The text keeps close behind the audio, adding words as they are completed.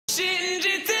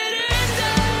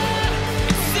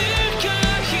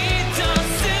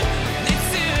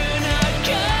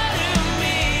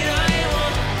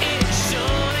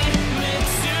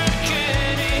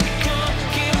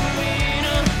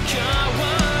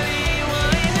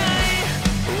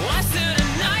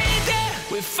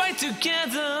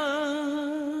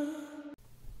together.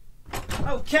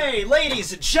 Okay,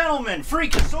 ladies and gentlemen,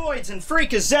 freakazoids and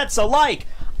freakazettes alike,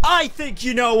 I think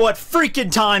you know what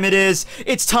freaking time it is.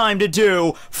 It's time to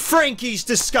do Franky's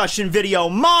discussion video.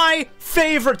 My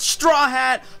favorite Straw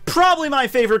Hat, probably my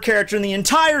favorite character in the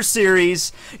entire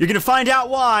series. You're gonna find out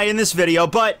why in this video,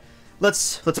 but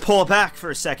let's pull it back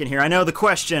for a second here. I know the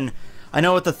question, I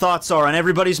know what the thoughts are on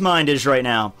everybody's mind is right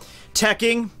now.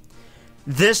 Tekking,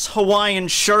 this Hawaiian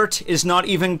shirt is not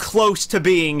even close to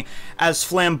being as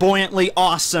flamboyantly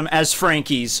awesome as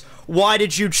Franky's. Why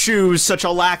did you choose such a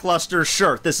lackluster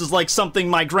shirt? This is like something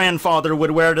my grandfather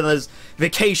would wear to his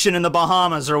vacation in the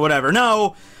Bahamas or whatever.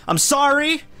 No, I'm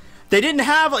sorry. They didn't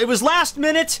have, it was last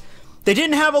minute. They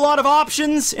didn't have a lot of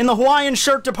options in the Hawaiian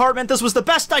shirt department. This was the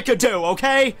best I could do,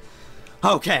 okay?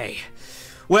 Okay.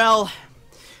 Well,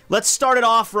 let's start it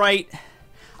off right.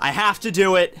 I have to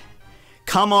do it.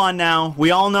 Come on now.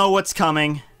 We all know what's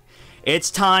coming.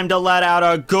 It's time to let out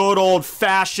a good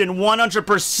old-fashioned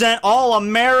 100%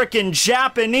 all-American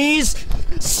Japanese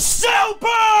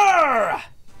super!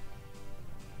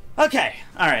 Okay,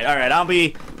 alright, I'll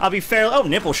be fairly, oh,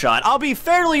 nipple shot. I'll be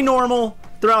fairly normal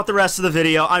throughout the rest of the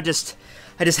video. I just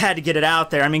had to get it out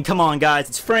there. I mean, come on, guys.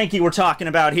 It's Franky we're talking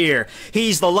about here.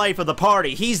 He's the life of the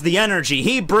party. He's the energy.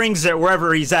 He brings it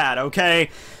wherever he's at,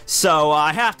 okay? So,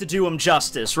 I have to do him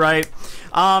justice, right?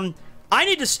 I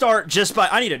need to start just by...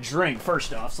 I need a drink,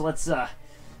 first off. So, let's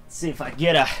see if I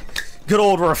get a good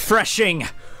old refreshing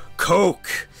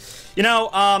Coke. You know,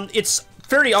 it's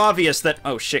fairly obvious that...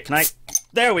 Oh, shit, can I...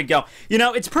 There we go. You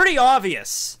know, it's pretty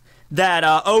obvious that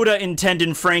Oda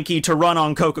intended Franky to run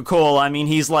on Coca-Cola. I mean,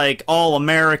 he's like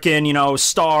all-American, you know,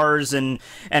 stars and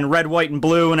red, white, and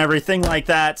blue and everything like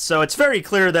that. So it's very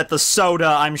clear that the soda,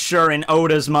 I'm sure, in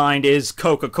Oda's mind is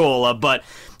Coca-Cola, but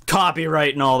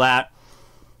copyright and all that.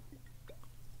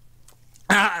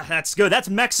 Ah, that's good. That's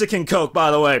Mexican Coke,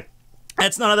 by the way.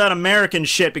 That's none of that American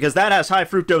shit, because that has high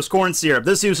fructose corn syrup.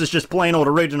 This uses just plain old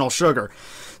original sugar.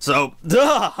 So,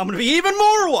 duh, I'm gonna be even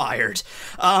more wired.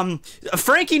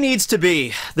 Franky needs to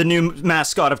be the new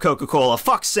mascot of Coca-Cola.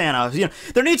 Fuck Santa. You know,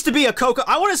 there needs to be a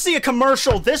I want to see a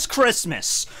commercial this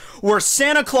Christmas where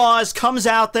Santa Claus comes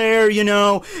out there, you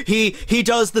know, he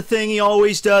does the thing he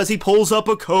always does. He pulls up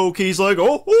a Coke. He's like,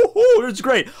 oh, it's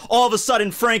great. All of a sudden,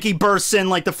 Franky bursts in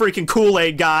like the freaking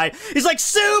Kool-Aid guy. He's like,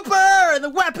 super! And the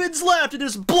weapon's left, and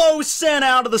just blows Santa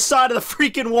out of the side of the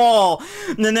freaking wall.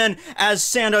 And then as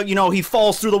Santa, you know, he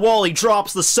falls through the wall, he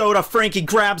drops the soda. Franky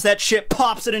grabs that shit,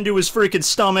 pops it into his freaking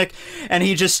stomach, and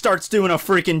he just starts doing a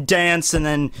freaking dance. And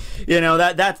then, you know,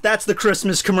 that's the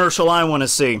Christmas commercial I want to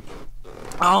see.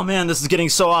 Oh man, this is getting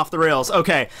so off the rails.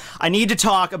 Okay, I need to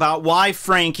talk about why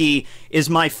Franky is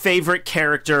my favorite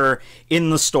character in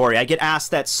the story. I get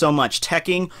asked that so much.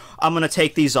 Tekking, I'm gonna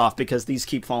take these off because these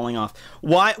keep falling off.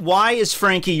 Why is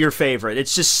Franky your favorite?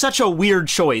 It's just such a weird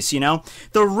choice, you know?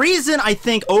 The reason I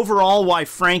think overall why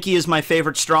Franky is my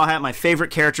favorite Straw Hat, my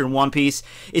favorite character in One Piece,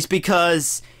 is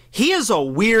because he is a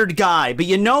weird guy, but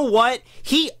you know what?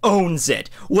 He owns it.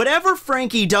 Whatever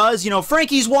Franky does, you know,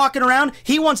 Franky's walking around,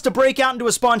 he wants to break out into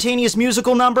a spontaneous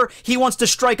musical number, he wants to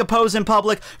strike a pose in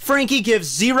public. Franky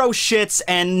gives 0 shits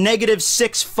and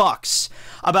 -6 fucks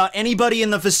about anybody in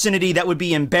the vicinity that would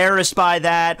be embarrassed by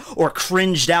that, or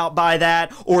cringed out by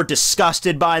that, or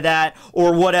disgusted by that,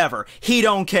 or whatever. He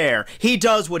don't care. He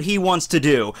does what he wants to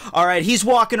do. Alright, he's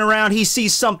walking around, he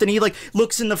sees something, he like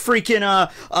looks in the freaking,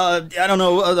 I don't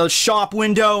know, the shop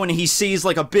window, and he sees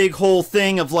like a big whole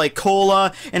thing of like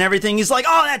cola and everything. He's like,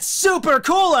 oh, that's super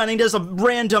cola, and he does a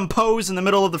random pose in the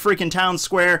middle of the freaking town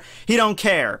square. He don't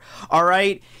care.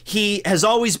 Alright? He has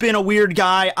always been a weird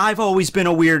guy. I've always been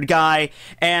a weird guy.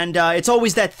 And it's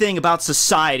always that thing about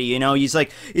society, you know. He's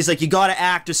like, you gotta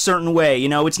act a certain way, you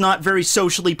know. It's not very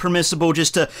socially permissible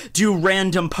just to do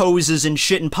random poses and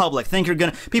shit in public.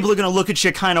 People are gonna look at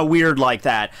you kind of weird like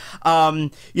that.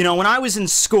 You know, when I was in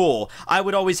school, I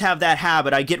would always have that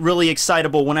habit. I'd get really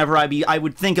excitable whenever I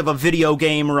would think of a video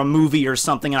game or a movie or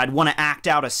something, and I'd want to act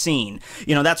out a scene.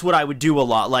 You know, that's what I would do a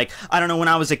lot. Like, I don't know, when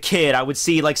I was a kid, I would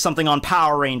see like something on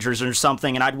Power Rangers or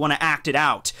something, and I'd want to act it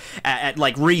out at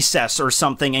like recess or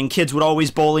something, and kids would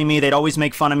always bully me. They'd always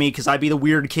make fun of me because I'd be the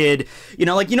weird kid. You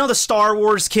know, like, you know the Star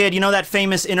Wars kid, you know that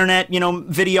famous internet, you know,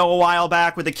 video a while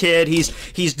back with the kid,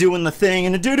 he's doing the thing,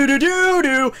 and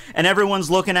do-do-do-do-do, and everyone's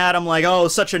looking at him like, oh,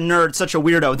 such a nerd, such a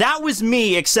weirdo. That was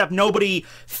me, except nobody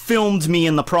filmed me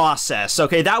in the process,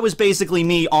 okay? That was basically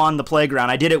me on the playground.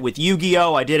 I did it with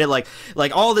Yu-Gi-Oh! I did it like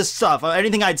all this stuff,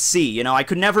 anything I'd see, you know? I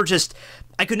could never just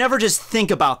I could never just think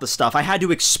about the stuff. I had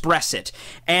to express it.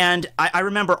 And I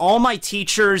remember all my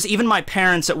teachers, even my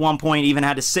parents at one point even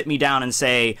had to sit me down and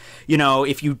say, you know,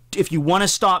 if you want to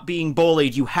stop being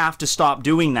bullied, you have to stop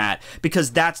doing that, because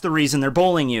that's the reason they're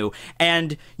bullying you.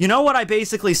 And you know what I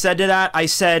basically said to that? I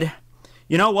said,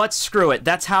 you know what, screw it.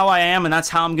 That's how I am, and that's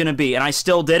how I'm gonna be. And I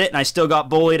still did it, and I still got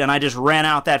bullied, and I just ran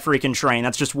out that freaking train.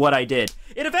 That's just what I did.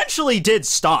 It eventually did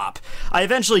stop. I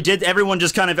eventually did. Everyone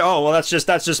just kind of, oh, well, that's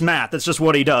just Matt. That's just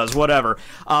what he does. Whatever.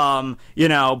 You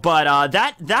know. But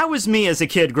that was me as a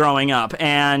kid growing up.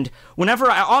 And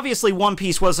whenever obviously One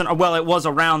Piece wasn't, well, it was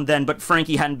around then, but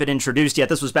Franky hadn't been introduced yet.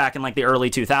 This was back in like the early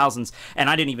 2000s, and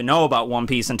I didn't even know about One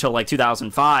Piece until like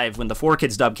 2005 when the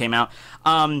 4Kids dub came out.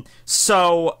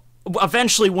 So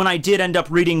eventually, when I did end up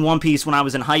reading One Piece when I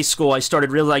was in high school, I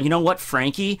started realizing, you know what,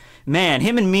 Franky, man,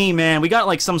 him and me, man, we got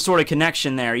like some sort of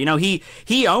connection there. You know, he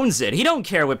owns it. He don't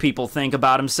care what people think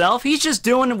about himself. He's just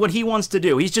doing what he wants to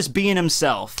do. He's just being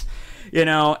himself, you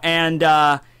know, and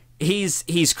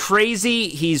he's crazy.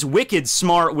 He's wicked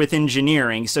smart with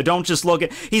engineering. So don't just look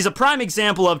at... He's a prime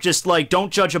example of just, like,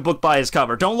 don't judge a book by his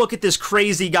cover. Don't look at this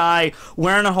crazy guy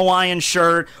wearing a Hawaiian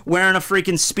shirt, wearing a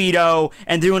freaking Speedo,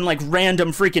 and doing, like,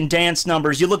 random freaking dance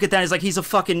numbers. You look at that, he's like, he's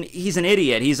an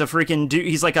idiot. He's a freaking...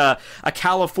 He's like a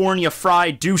California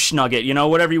fried douche nugget, you know,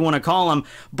 whatever you want to call him.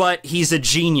 But he's a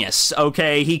genius,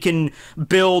 okay? He can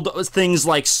build things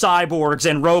like cyborgs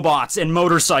and robots and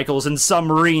motorcycles and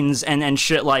submarines and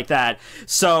shit like that.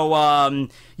 So,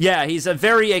 yeah, he's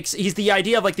the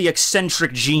idea of like the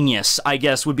eccentric genius, I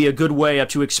guess, would be a good way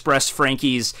to express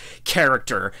Franky's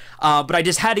character. But I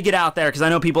just had to get out there because I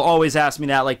know people always ask me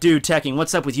that, like, dude, Tekking,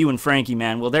 what's up with you and Franky,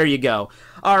 man? Well, there you go.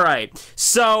 All right,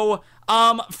 so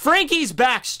Franky's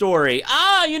backstory.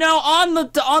 You know,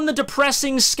 on the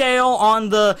depressing scale, on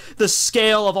the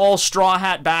scale of all Straw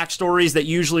Hat backstories that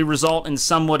usually result in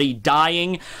somebody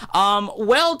dying,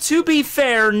 well, to be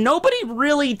fair, nobody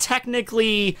really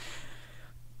technically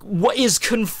what is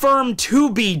confirmed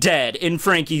to be dead in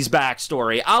Franky's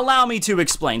backstory. Allow me to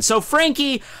explain. So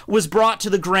Franky was brought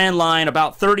to the Grand Line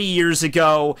about 30 years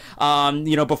ago,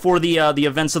 you know, before the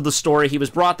events of the story. He was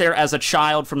brought there as a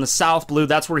child from the South Blue.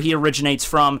 That's where he originates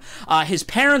from. His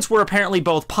parents were apparently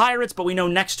both pirates, but we know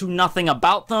next to nothing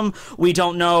about them. We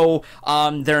don't know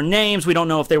their names. We don't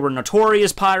know if they were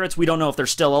notorious pirates. We don't know if they're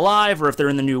still alive or if they're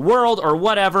in the New World or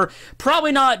whatever.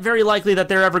 Probably not very likely that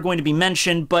they're ever going to be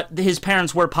mentioned, but his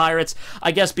parents were pirates.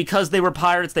 I guess because they were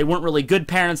pirates, they weren't really good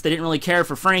parents. They didn't really care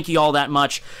for Franky all that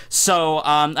much. So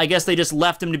I guess they just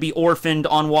left him to be orphaned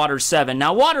on Water 7.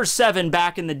 Now, Water 7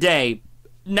 back in the day,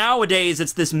 nowadays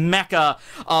it's this mecca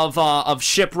of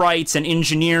shipwrights and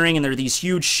engineering, and there are these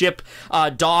huge ship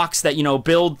docks that, you know,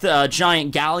 build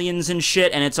giant galleons and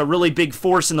shit, and it's a really big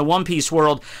force in the One Piece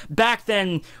world. Back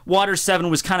then, Water 7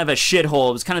 was kind of a shithole.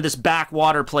 It was kind of this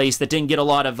backwater place that didn't get a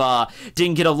lot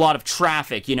of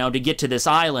traffic, you know, to get to this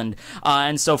island.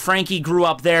 And so Franky grew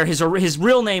up there. His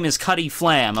real name is Cutty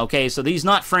Flam. Okay, so he's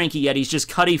not Franky yet. He's just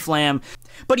Cutty Flam.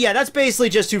 But yeah, that's basically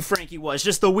just who Franky was.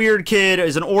 Just the weird kid,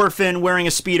 as an orphan, wearing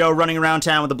a Speedo, running around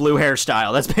town with a blue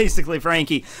hairstyle. That's basically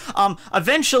Franky.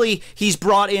 Eventually, he's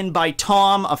brought in by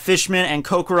Tom, a fishman, and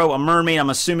Kokoro, a mermaid. I'm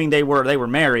assuming they were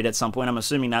married at some point. I'm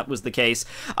assuming that was the case.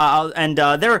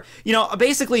 They're, you know,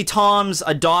 basically Tom's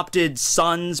adopted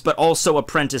sons, but also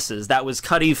apprentices. That was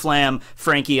Cutty Flam,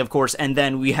 Franky, of course, and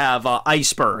then we have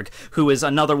Iceberg, who is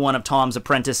another one of Tom's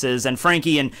apprentices. And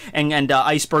Franky and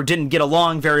Iceberg didn't get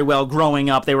along very well growing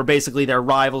up. They were basically their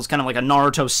rivals, kind of like a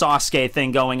Naruto Sasuke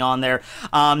thing going on there.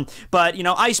 But, you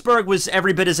know, Iceberg was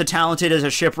every bit as talented as a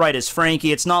shipwright as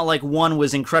Franky. It's not like one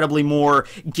was incredibly more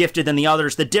gifted than the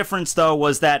others. The difference, though,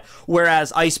 was that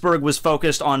whereas Iceberg was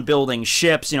focused on building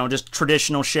ships, you know, just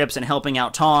traditional ships and helping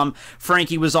out Tom,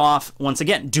 Franky was off, once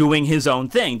again, doing his own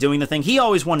thing, doing the thing he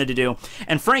always wanted to do.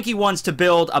 And Franky wants to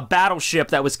build a battleship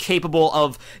that was capable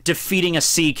of defeating a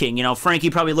Sea King. You know,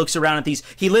 Franky probably looks around at these,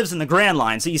 he lives in the Grand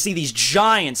Line, so you see these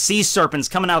giant sea serpents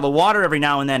coming out of the water every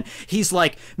now and then. He's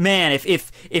like, man,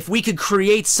 if we could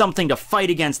create something to fight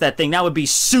against that thing, that would be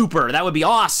super. That would be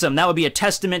awesome. That would be a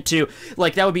testament to,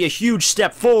 like, that would be a huge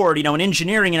step forward, you know, in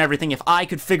engineering and everything, if I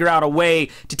could figure out a way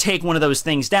to take one of those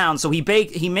things down. So he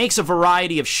makes a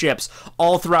variety of ships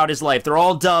all throughout his life. They're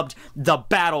all dubbed the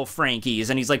Battle Frankies,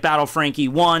 and he's like, Battle Franky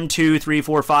 1, 2, 3,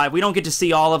 4, 5. We don't get to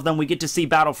see all of them. We get to see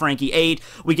Battle Franky 8.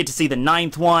 We get to see the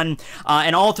 9th one.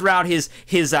 And all throughout his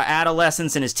adolescence,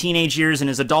 adolescence and his teenage years and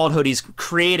his adulthood, he's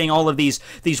creating all of these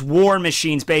war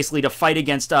machines basically to fight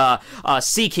against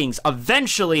Sea Kings.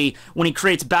 Eventually, when he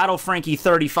creates Battle Franky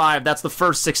 35, that's the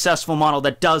first successful model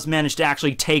that does manage to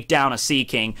actually take down a Sea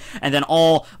King. And then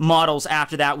all models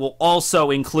after that will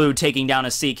also include taking down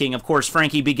a Sea King. Of course,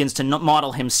 Franky begins to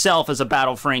model himself as a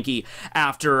Battle Franky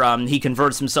after he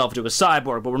converts himself to a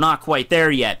cyborg, but we're not quite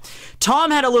there yet. Tom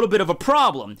had a little bit of a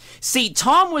problem. See,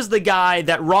 Tom was the guy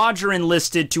that Roger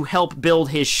enlisted to help build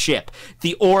his ship,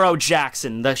 the Oro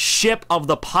Jackson, the ship of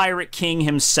the Pirate King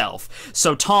himself.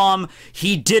 So Tom,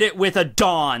 he did it with a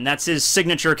dawn. That's his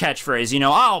signature catchphrase, you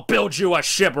know, I'll build you a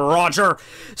ship, Roger.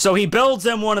 So he builds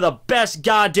him one of the best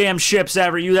goddamn ships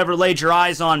you ever laid your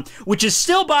eyes on, which is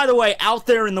still, by the way, out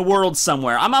there in the world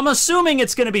somewhere. I'm assuming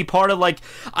it's going to be part of, like,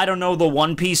 I don't know, the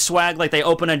One Piece swag, like they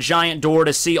open a giant door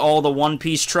to see all the One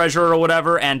Piece treasure or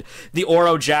whatever, and the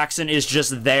Oro Jackson is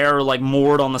just there, like,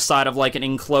 moored on the side of, like, an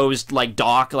enclosed, like,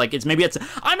 dock. Like,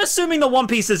 I'm assuming the One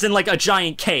Piece is in, like, a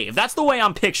giant cave. That's the way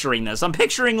I'm picturing this. I'm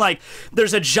picturing, like,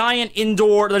 there's a giant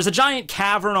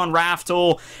cavern on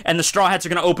Raftel, and the Straw Hats are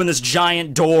going to open this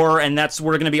giant door, and that's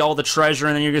where going to be all the treasure,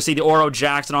 and then you're going to see the Oro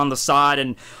Jackson on the side,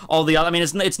 and all the other, I mean,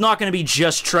 it's not going to be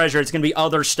just treasure, it's going to be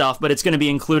other stuff, but it's going to be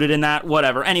included in that,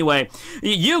 whatever. Anyway,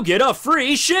 you get a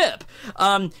free ship!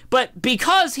 But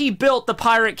because he built the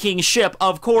Pirate King ship,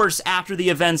 of course, after the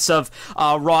events of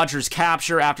Roger's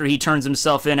capture, after he turns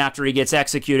himself in, after he gets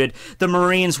executed, the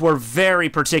Marines were very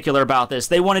particular about this.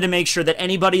 They wanted to make sure that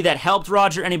anybody that helped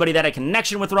Roger, anybody that had a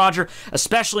connection with Roger,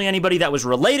 especially anybody that was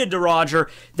related to Roger,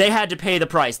 they had to pay the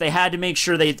price. They had to make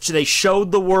sure they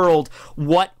showed the world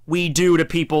what we do to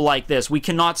people like this. We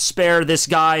cannot spare this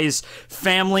guy's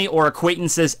family or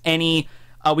acquaintances any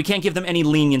we can't give them any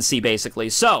leniency, basically.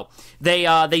 So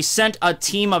they sent a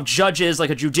team of judges, like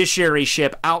a judiciary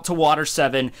ship, out to Water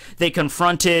 7. They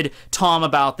confronted Tom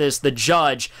about this. The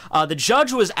judge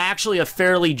was actually a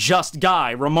fairly just guy,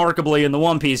 remarkably, in the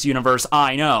One Piece universe,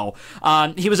 I know.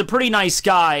 He was a pretty nice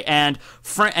guy, and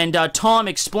Tom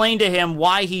explained to him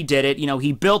why he did it. You know,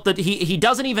 he built the... He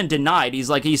doesn't even deny it.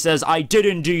 He says, I did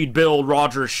indeed build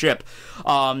Roger's ship.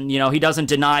 You know, he doesn't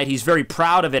deny it. He's very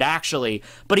proud of it, actually.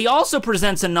 But he also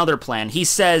presents another plan. He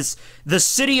says, the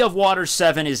city of Water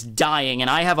 7 is dying, and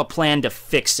I have a plan to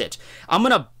fix it. I'm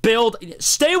gonna build...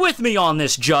 Stay with me on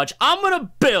this, Judge. I'm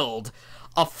gonna build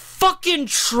a fucking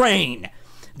train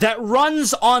that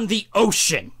runs on the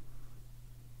ocean.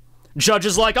 Judge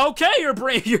is like, okay,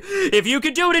 if you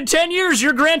could do it in 10 years,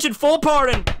 you're granted full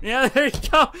pardon. Yeah, there you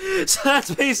go. So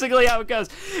that's basically how it goes.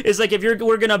 It's like,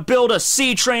 we're gonna build a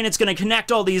sea train, it's gonna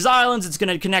connect all these islands, it's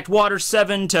gonna connect Water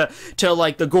 7 to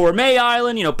like the Gourmet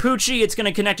Island, you know, Poochie, it's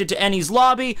gonna connect it to Ennie's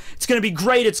Lobby, it's gonna be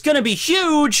great, it's gonna be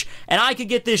huge, and I could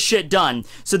get this shit done.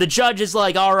 So the judge is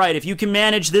like, alright, if you can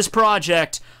manage this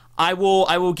project, I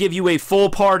will give you a full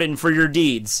pardon for your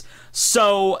deeds.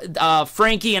 So,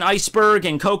 Franky and Iceberg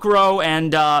and Kokoro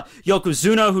and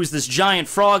Yokozuna, who's this giant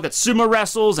frog that sumo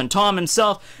wrestles, and Tom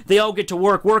himself, they all get to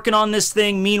working on this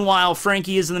thing. Meanwhile,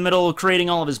 Franky is in the middle of creating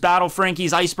all of his battle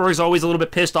Frankies. Iceberg's always a little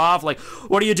bit pissed off, like,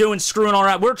 what are you doing screwing all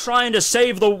right? We're trying to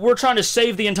save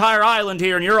the entire island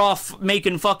here, and you're off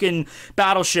making fucking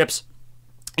battleships.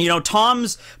 You know,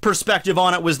 Tom's perspective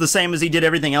on it was the same as he did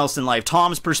everything else in life.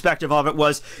 Tom's perspective of it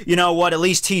was, you know what, at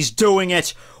least he's doing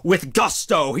it with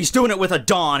gusto. He's doing it with a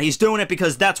dawn. He's doing it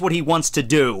because that's what he wants to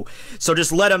do. So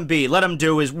just let him be. Let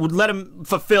him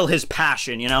fulfill his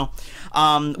passion, you know?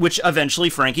 Which eventually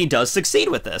Franky does succeed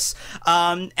with this.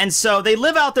 And so they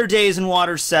live out their days in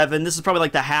Water 7. This is probably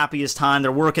like the happiest time.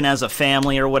 They're working as a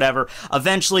family or whatever.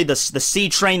 Eventually the sea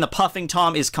train, the Puffing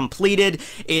Tom, is completed.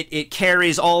 It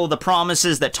carries all of the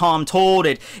promises that Tom told.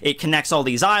 It connects all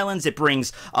these islands. It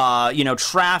brings, you know,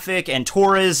 traffic and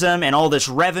tourism and all this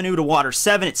revenue to Water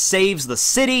 7. It saves the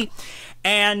city.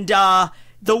 And,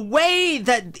 the way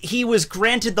that he was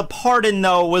granted the pardon,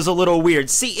 though, was a little weird.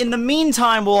 See, in the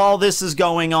meantime, while all this is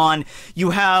going on, you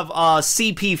have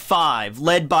CP5,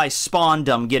 led by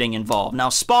Spondum, getting involved. Now,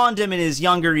 Spondum, in his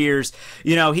younger years,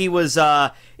 you know, he was...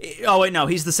 oh, wait, no,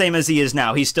 he's the same as he is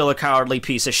now. He's still a cowardly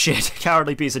piece of shit.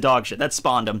 Cowardly piece of dog shit. That's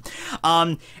Spondum.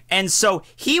 And so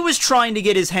he was trying to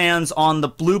get his hands on the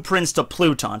blueprints to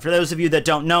Pluton. For those of you that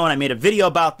don't know, and I made a video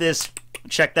about this,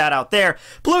 check that out there.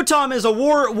 Pluton is a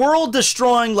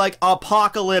world-destroying, like,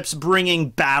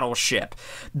 apocalypse-bringing battleship.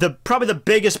 Probably the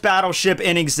biggest battleship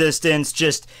in existence.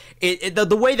 Just,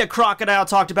 the way that Crocodile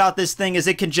talked about this thing is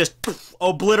it can just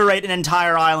obliterate an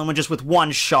entire island with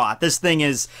one shot. This thing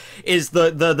is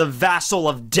the vassal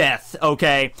of death,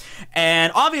 okay?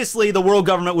 And obviously, the world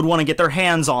government would want to get their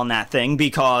hands on that thing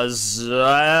because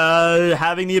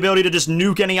having the ability to just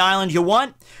nuke any island you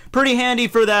want, pretty handy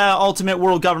for the ultimate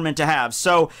world government to have.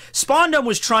 So Spondum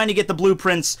was trying to get the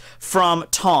blueprints from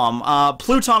Tom.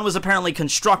 Pluton was apparently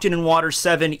constructed in Water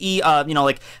 7,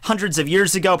 like hundreds of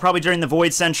years ago, probably during the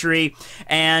Void Century.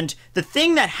 And the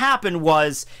thing that happened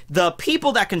was the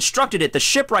people that constructed it, the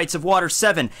shipwrights of Water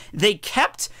 7, they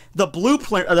kept the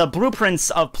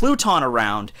blueprints of Pluton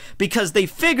around because they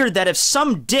figured that if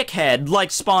some dickhead like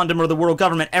Spondum or the world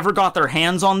government ever got their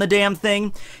hands on the damn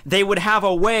thing, they would have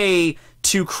a way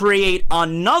to create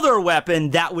another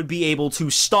weapon that would be able to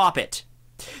stop it.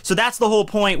 So that's the whole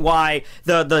point why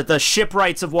the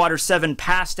shipwrights of Water 7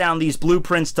 passed down these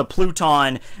blueprints to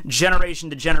Pluton generation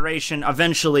to generation,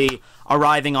 eventually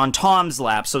arriving on Tom's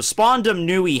lap. So Spondum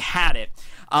knew he had it.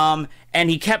 And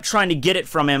he kept trying to get it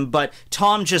from him, but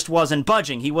Tom just wasn't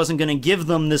budging. He wasn't going to give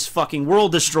them this fucking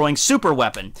world-destroying super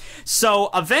weapon. So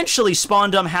eventually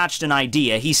Spondum hatched an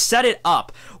idea. He set it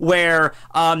up where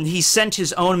he sent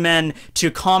his own men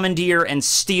to commandeer and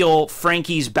steal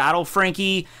Franky's Battle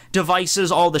Franky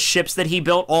devices, all the ships that he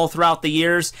built all throughout the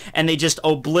years, and they just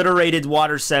obliterated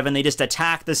Water 7. They just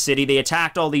attacked the city. They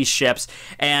attacked all these ships,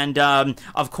 and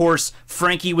of course,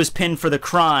 Franky was pinned for the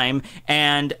crime,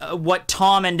 and what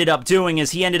Tom ended up doing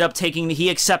is he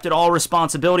accepted all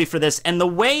responsibility for this, and the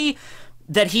way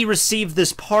that he received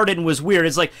this pardon was weird.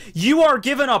 It's like, you are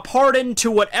given a pardon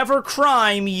to whatever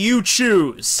crime you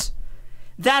choose.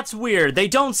 That's weird. They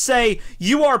don't say,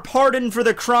 you are pardoned for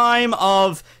the crime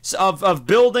of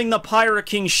building the Pirate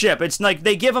King ship. It's like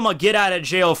they give him a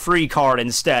get-out-of-jail-free card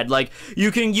instead. Like,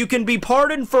 you can be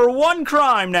pardoned for one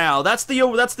crime now. That's the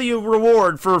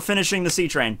reward for finishing the sea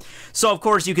train. So, of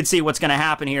course, you can see what's going to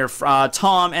happen here.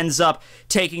 Tom ends up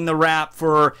taking the rap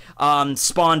for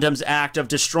Spondum's act of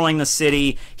destroying the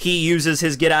city. He uses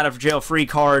his get-out-of-jail-free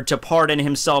card to pardon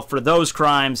himself for those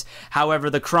crimes.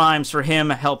 However, the crimes for him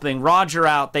helping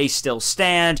Roger out, they still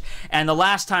stand. And the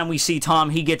last time we see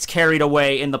Tom, he gets carried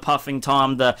away in the Puffing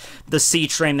Tom, the sea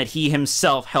train that he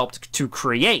himself helped to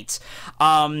create.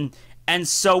 And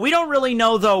so we don't really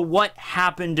know, though, what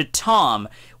happened to Tom.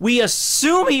 We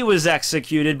assume he was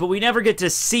executed, but we never get to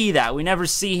see that. We never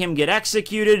see him get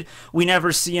executed. We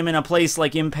never see him in a place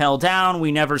like Impel Down.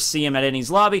 We never see him at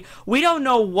Enies Lobby. We don't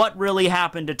know what really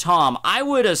happened to Tom. I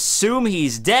would assume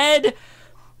he's dead,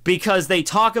 because they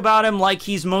talk about him like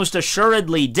he's most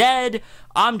assuredly dead.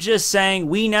 I'm just saying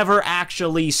we never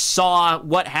actually saw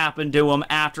what happened to him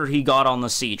after he got on the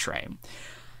sea train.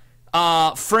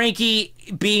 Franky,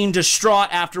 being distraught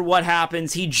after what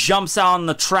happens, he jumps out on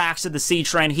the tracks of the sea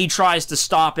train. He tries to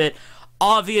stop it.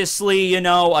 Obviously, you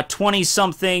know, a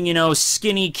 20-something, you know,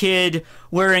 skinny kid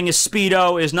wearing a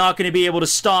Speedo is not going to be able to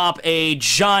stop a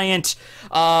giant,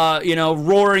 you know,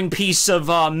 roaring piece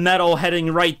of metal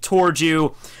heading right towards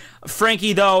you.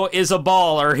 Franky, though, is a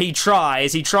baller. He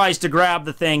tries to grab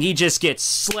the thing. He just gets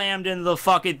slammed into the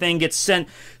fucking thing, gets sent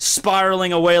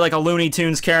spiraling away like a Looney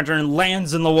Tunes character, and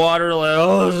lands in the water like,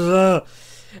 oh,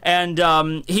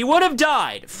 and he would have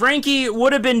died. Franky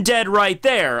would have been dead right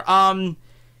there.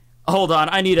 Hold on,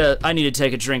 I need to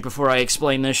take a drink before I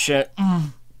explain this shit.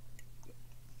 Ah,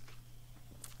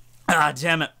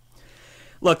 damn it.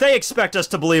 Look, they expect us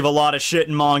to believe a lot of shit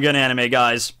in manga and anime,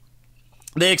 guys.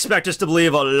 They expect us to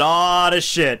believe a lot of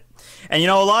shit. And you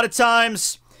know, a lot of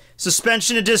times,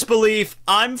 suspension of disbelief,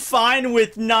 I'm fine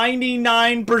with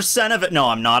 99% of it. No,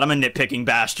 I'm not. I'm a nitpicking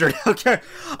bastard, okay?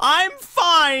 I'm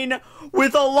fine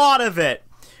with a lot of it.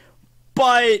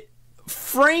 But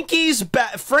Franky's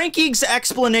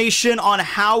explanation on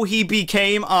how he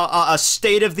became a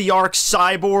state-of-the-art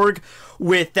cyborg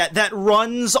with that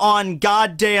runs on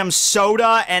goddamn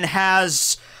soda and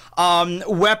has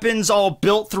weapons all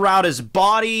built throughout his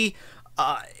body,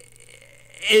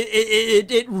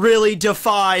 it really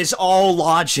defies all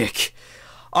logic.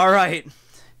 Alright,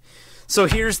 so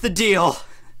here's the deal.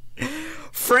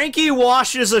 Franky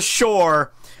washes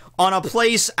ashore on a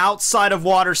place outside of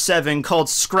Water 7 called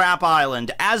Scrap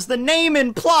Island. As the name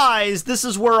implies, this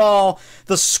is where all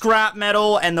the scrap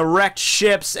metal and the wrecked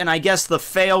ships, and I guess the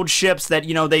failed ships that,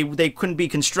 you know, they couldn't be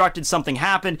constructed, something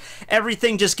happened,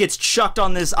 everything just gets chucked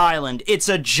on this island. It's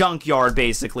a junkyard,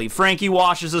 basically. Franky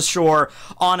washes ashore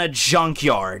on a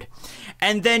junkyard.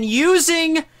 And then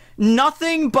using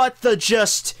nothing but the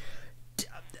just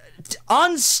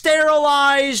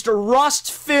unsterilized,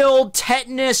 rust-filled,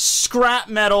 tetanus scrap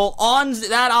metal on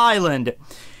that island,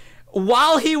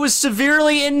 while he was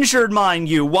severely injured, mind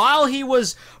you, while he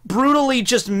was brutally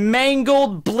just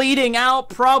mangled, bleeding out,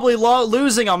 probably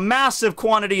losing a massive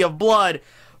quantity of blood,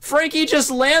 Franky just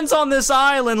lands on this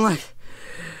island like,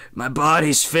 my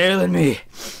body's failing me.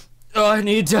 Oh, I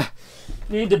need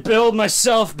to build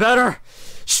myself better,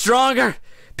 stronger.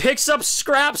 Picks up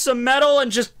scraps of metal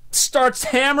and just starts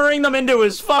hammering them into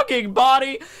his fucking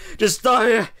body. Just,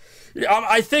 I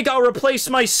think I'll replace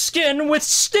my skin with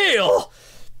steel.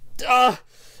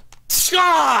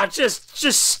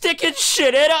 Just sticking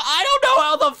shit in it. I don't know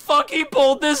how the fuck he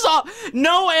pulled this off.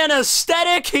 No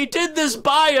anesthetic. He did this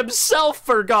by himself,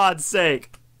 for God's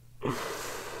sake.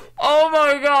 Oh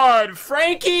my God.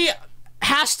 Franky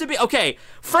has to be... Okay,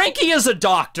 Franky is a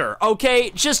doctor,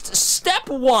 okay? Just step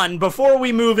one before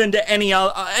we move into any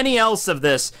else of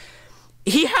this.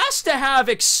 He has to have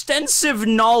extensive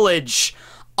knowledge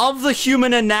of the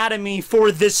human anatomy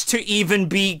for this to even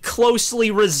be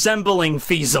closely resembling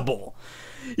feasible.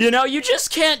 You know, you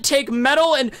just can't take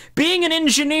metal, and being an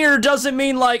engineer doesn't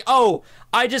mean like, oh,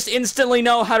 I just instantly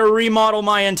know how to remodel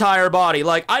my entire body.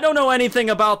 Like, I don't know anything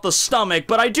about the stomach,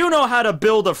 but I do know how to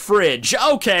build a fridge.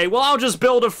 Okay, well, I'll just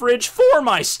build a fridge for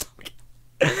my stomach.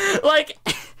 Like,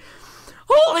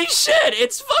 holy shit,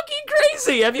 it's fucking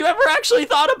crazy. Have you ever actually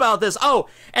thought about this? Oh,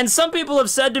 and some people have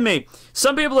said to me,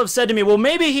 well,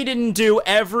 maybe he didn't do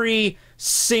every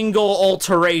single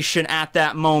alteration at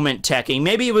that moment, Tekking.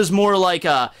 Maybe it was more like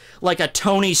a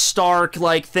Tony Stark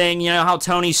like thing. You know how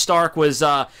Tony Stark was,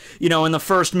 you know, in the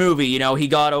first movie, you know, he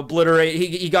got obliterated,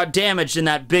 he got damaged in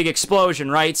that big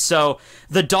explosion, right? So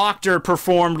the doctor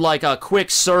performed like a quick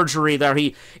surgery there.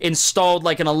 He installed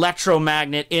like an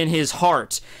electromagnet in his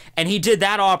heart. And he did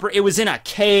that it was in a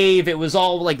cave, it was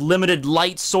all like limited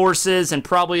light sources and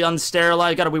probably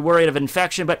unsterilized, gotta be worried of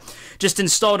infection, but just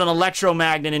installed an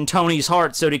electromagnet in Tony's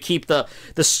heart so to keep the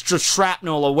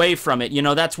shrapnel away from it. You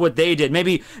know, that's what they did.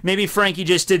 Maybe Franky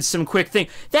just did some quick thing.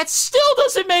 That still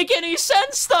doesn't make any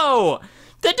sense though!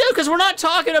 Because we're not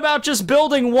talking about just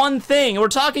building one thing. We're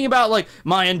talking about, like,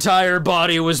 my entire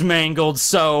body was mangled,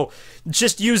 so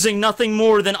just using nothing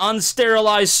more than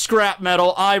unsterilized scrap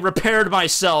metal, I repaired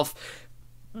myself.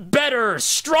 Better,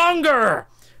 stronger,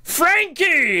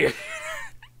 Franky!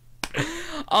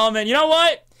 And you know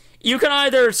what? You can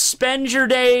either spend your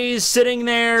days sitting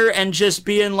there and just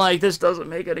being like, this doesn't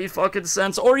make any fucking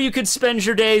sense, or you could spend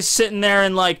your days sitting there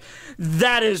and like,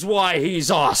 that is why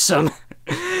he's awesome.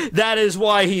 That is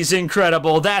why he's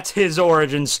incredible. That's his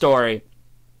origin story.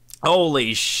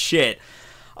 Holy shit.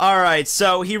 Alright,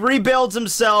 so he rebuilds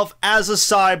himself as a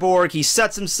cyborg. He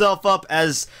sets himself up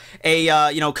as a,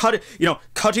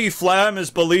 Cutty Flam is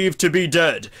believed to be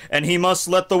dead, and he must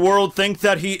let the world think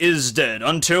that he is dead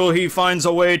until he finds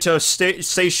a way to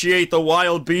satiate the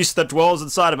wild beast that dwells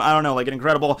inside him. I don't know, like an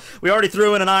Incredible... We already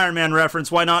threw in an Iron Man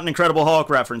reference. Why not an Incredible Hulk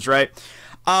reference, right?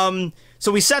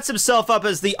 So he sets himself up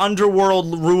as the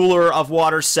underworld ruler of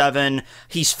Water 7.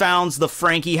 He founds the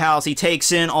Franky house. He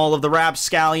takes in all of the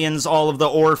rapscallions, all of the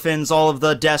orphans, all of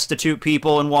the destitute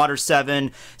people in Water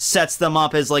 7, sets them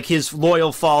up as, like, his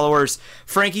loyal followers.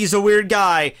 Franky's a weird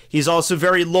guy. He's also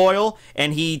very loyal,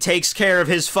 and he takes care of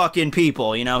his fucking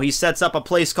people. You know, he sets up a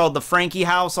place called the Franky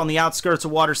house on the outskirts of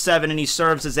Water 7, and he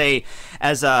serves as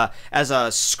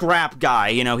a scrap guy.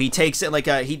 You know, he takes it like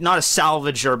not a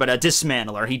salvager, but a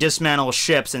dismantler. He dismantles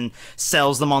ships and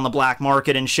sells them on the black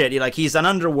market and shit. He's an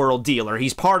underworld dealer.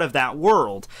 He's part of that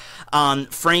world.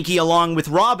 Franky, along with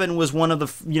Robin, was one of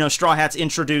the, Straw Hats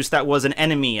introduced that was an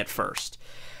enemy at first.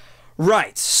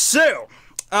 Right, so...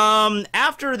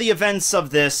 after the events of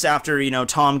this, after,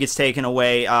 Tom gets taken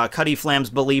away, Cutty Flam's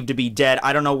believed to be dead.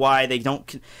 I don't know why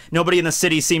nobody in the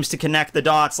city seems to connect the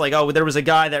dots, like, oh, there was a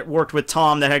guy that worked with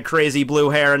Tom that had crazy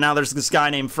blue hair, and now there's this guy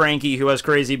named Franky who has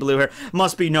crazy blue hair.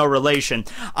 Must be no relation.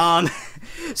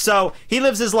 So, he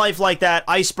lives his life like that.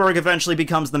 Iceberg eventually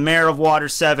becomes the mayor of Water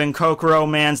 7. Kokoro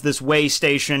mans this way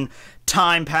station.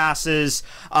 Time passes.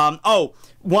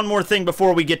 One more thing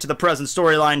before we get to the present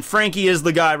storyline. Franky is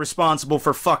the guy responsible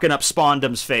for fucking up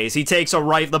Spondum's face. He takes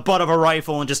the butt of a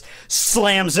rifle and just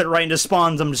slams it right into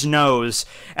Spondum's nose,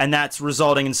 and that's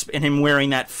resulting in him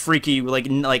wearing that freaky,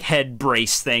 like head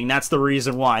brace thing. That's the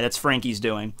reason why. That's Franky's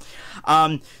doing.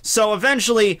 So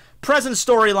eventually, present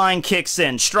storyline kicks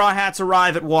in. Straw Hats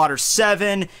arrive at Water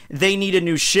 7. They need a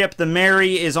new ship. The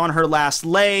Mary is on her last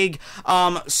leg.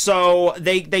 So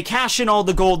they cash in all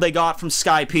the gold they got from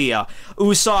Skypiea.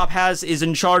 Usopp is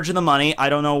in charge of the money. I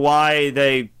don't know why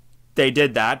they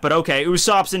did that, but okay.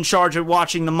 Usopp's in charge of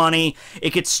watching the money.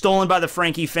 It gets stolen by the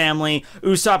Franky family.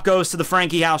 Usopp goes to the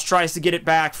Franky house, tries to get it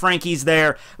back. Franky's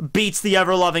there, beats the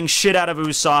ever-loving shit out of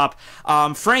Usopp.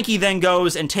 Franky then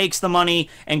goes and takes the money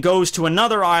and goes to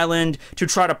another island to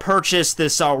try to purchase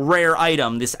this rare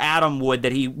item, this atom wood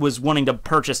that he was wanting to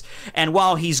purchase. And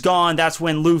while he's gone, that's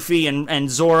when Luffy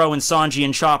and Zoro and Sanji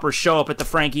and Chopper show up at the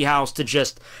Franky house to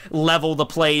just level the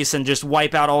place and just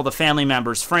wipe out all the family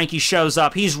members. Franky shows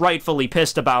up. He's rightfully rightfully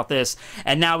pissed about this,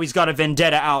 and now he's got a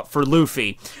vendetta out for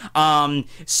Luffy.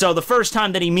 So the first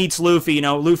time that he meets Luffy, you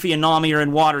know, Luffy and Nami are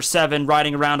in Water 7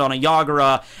 riding around on a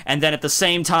Yagura, and then at the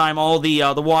same time, all the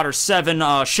Water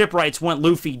 7 shipwrights want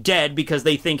Luffy dead because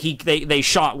they think they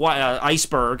shot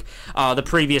Iceberg the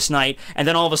previous night, and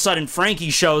then all of a sudden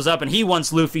Franky shows up and he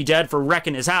wants Luffy dead for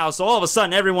wrecking his house, so all of a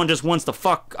sudden everyone just wants to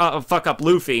fuck up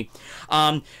Luffy.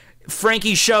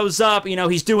 Franky shows up, you know,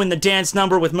 he's doing the dance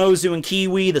number with Mozu and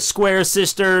Kiwi, the Square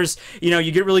Sisters. You know,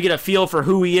 you really get a feel for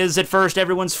who he is at first.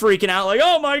 Everyone's freaking out like,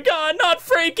 oh my god, not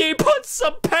Franky, put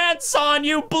some pants on,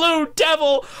 you blue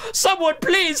devil. Someone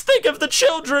please think of the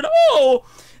children. Oh!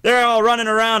 They're all running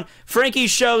around. Franky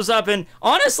shows up, and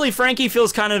honestly, Franky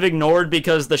feels kind of ignored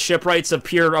because the shipwrights of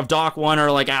Dock 1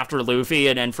 are, like, after Luffy,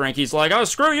 and Franky's like, oh,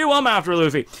 screw you, I'm after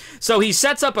Luffy. So he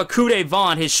sets up a coup de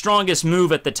vent, his strongest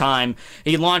move at the time.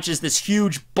 He launches this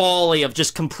huge volley of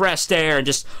just compressed air and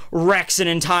just wrecks an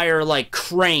entire, like,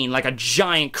 crane, like a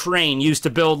giant crane used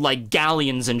to build, like,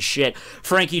 galleons and shit.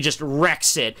 Franky just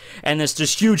wrecks it, and there's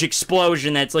this huge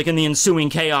explosion that's, like, in the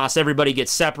ensuing chaos, everybody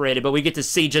gets separated, but we get to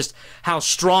see just how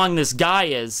strong this guy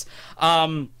is.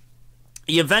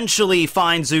 He eventually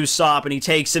finds Usopp and he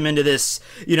takes him into this,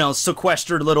 you know,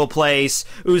 sequestered little place.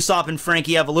 Usopp and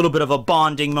Franky have a little bit of a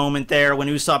bonding moment there when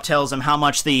Usopp tells him how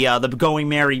much the going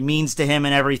merry means to him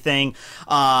and everything.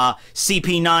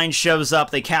 CP9 shows up.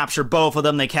 They capture both of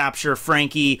them. They capture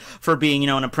Franky for being, you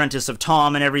know, an apprentice of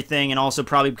Tom and everything, and also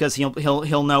probably because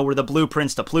he'll know where the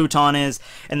blueprints to Pluton is.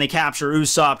 And they capture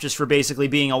Usopp just for basically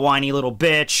being a whiny little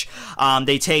bitch.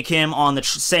 They take him on the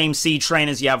same sea train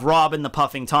as you have Robin, the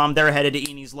Puffing Tom. They're headed to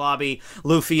Eni's lobby.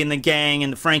 Luffy and the gang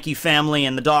and the Franky family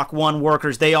and the Dock 1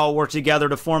 workers, they all work together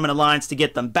to form an alliance to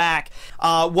get them back.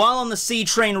 While on the sea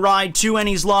train ride to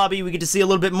Eni's lobby, we get to see a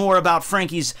little bit more about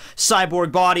Franky's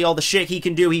cyborg body, all the shit he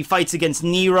can do. He fights against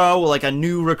Nero, like a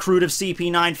new recruit of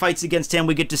CP9 fights against him.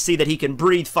 We get to see that he can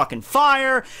breathe fucking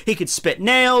fire, he can spit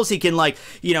nails, he can, like,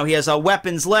 you know, he has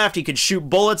weapons left, he can shoot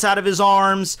bullets out of his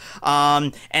arms,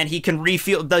 and he can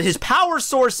refuel. His power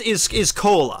source is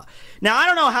cola. Now, I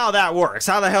don't know how that works.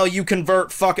 How the hell you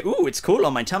convert fucking... Ooh, it's cool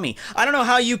on my tummy. I don't know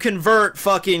how you convert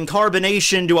fucking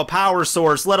carbonation to a power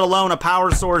source, let alone a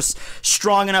power source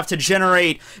strong enough to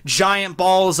generate giant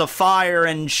balls of fire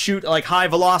and shoot, like,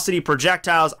 high-velocity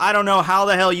projectiles. I don't know how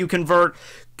the hell you convert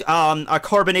a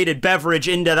carbonated beverage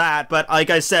into that, but like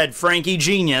I said, Franky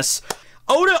genius.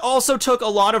 Oda also took a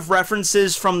lot of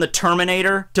references from the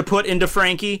Terminator to put into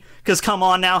Franky, because come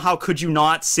on now, how could you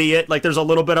not see it? Like, there's a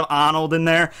little bit of Arnold in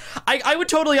there. I would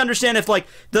totally understand if, like,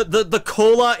 the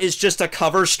cola is just a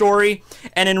cover story,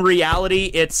 and in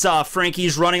reality, it's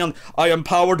Franky's running on, I am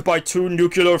powered by 2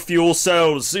 nuclear fuel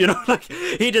cells, you know, like,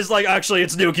 he just, like, actually,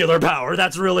 it's nuclear power,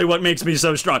 that's really what makes me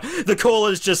so strong. The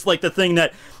cola is just, like, the thing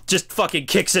that just fucking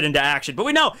kicks it into action. But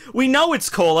we know it's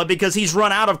cola because he's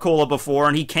run out of cola before,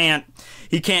 and he can't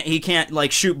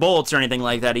like shoot bullets or anything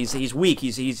like that. He's weak.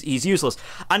 He's useless.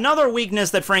 Another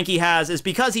weakness that Franky has is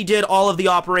because he did all of the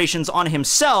operations on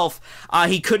himself,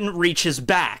 he couldn't reach his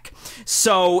back.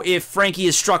 So if Franky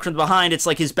is struck from behind, it's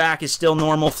like his back is still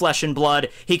normal flesh and blood.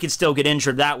 He could still get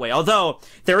injured that way. Although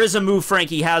there is a move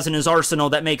Franky has in his arsenal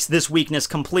that makes this weakness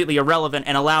completely irrelevant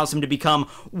and allows him to become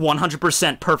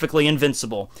 100% perfectly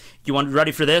invincible.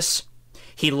 Ready for this?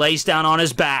 He lays down on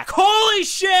his back. Holy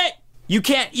shit! You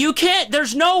can't,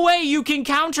 there's no way you can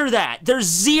counter that. There's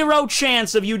zero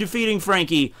chance of you defeating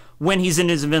Franky when he's in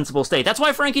his invincible state. That's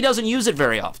why Franky doesn't use it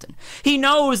very often. He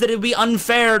knows that it would be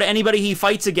unfair to anybody he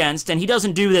fights against, and he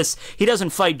doesn't do this, he doesn't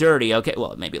fight dirty, okay?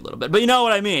 Well, maybe a little bit, but you know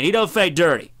what I mean. He don't fight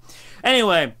dirty.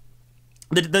 Anyway,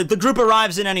 the group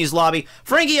arrives in Eni's lobby.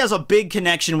 Franky has a big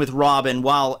connection with Robin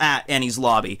while at Eni's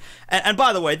lobby. And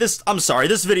by the way, I'm sorry,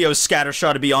 this video is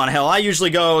scattershot to beyond hell. I usually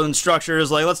go and structure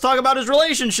is like, let's talk about his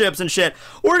relationships and shit.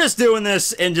 We're just doing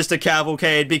this in just a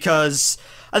cavalcade because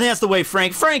I think that's the way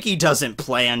Franky doesn't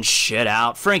plan shit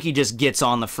out. Franky just gets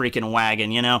on the freaking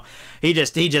wagon, you know? He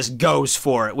just goes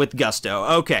for it with gusto.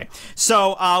 Okay,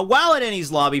 so while at Eni's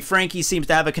lobby, Franky seems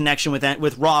to have a connection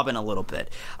with Robin a little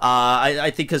bit.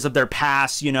 I think because of their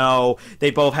past, you know,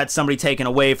 they both had somebody taken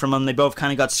away from them. They both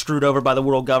kind of got screwed over by the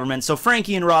world government. So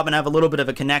Franky and Robin have a little bit of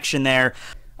a connection there.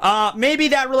 Maybe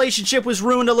that relationship was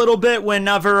ruined a little bit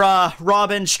whenever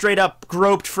Robin straight up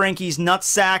groped Franky's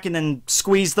nutsack and then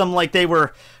squeezed them like they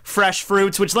were fresh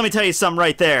fruits, which let me tell you something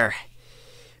right there.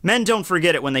 Men don't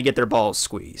forget it when they get their balls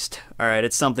squeezed. All right,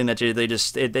 it's something that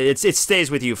it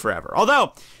stays with you forever.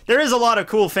 Although there is a lot of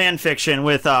cool fan fiction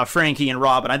with Franky and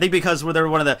Robin. I think because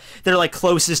they're like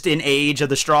closest in age of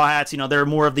the Straw Hats. You know, they're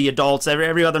more of the adults.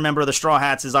 Every other member of the Straw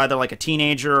Hats is either like a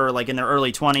teenager or like in their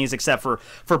early 20s, except for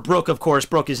Brooke, of course.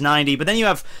 Brooke is 90. But then you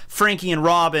have Franky and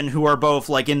Robin, who are both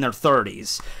like in their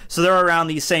 30s. So they're around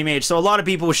the same age. So a lot of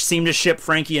people seem to ship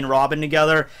Franky and Robin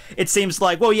together. It seems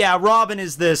like, well, yeah, Robin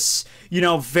is this, you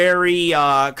know, very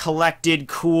collected,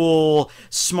 cool,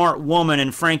 smart woman,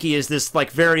 and Franky is this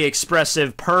like very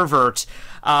expressive pervert.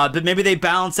 But maybe they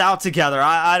balance out together.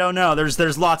 I don't know.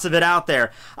 There's lots of it out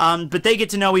there. But they get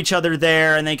to know each other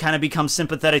there, and they kind of become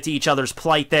sympathetic to each other's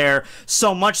plight there.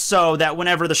 So much so that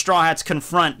whenever the Straw Hats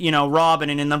confront, you know, Robin,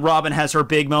 and then Robin has her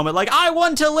big moment, like, I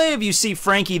want to live, you see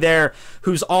Franky there,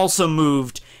 who's also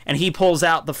moved, and he pulls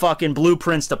out the fucking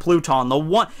blueprints to Pluton.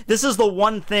 This is the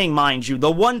one thing, mind you,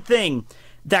 the one thing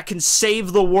that can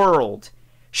save the world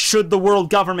should the world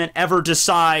government ever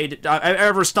decide,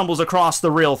 ever stumbles across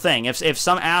the real thing. If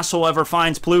some asshole ever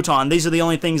finds Pluton, these are the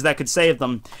only things that could save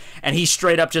them. And he's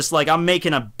straight up just like, I'm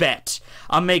making a bet.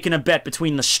 I'm making a bet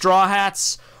between the Straw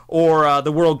Hats or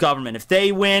the world government. If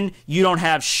they win, you don't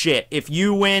have shit. If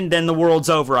you win, then the world's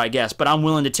over, I guess. But I'm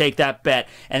willing to take that bet.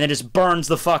 And then just burns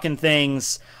the fucking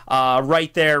things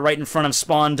right there, right in front of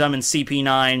Spawndom and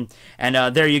CP9.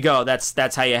 And there you go.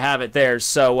 That's how you have it there.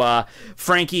 So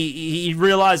Franky, he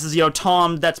realizes, you know,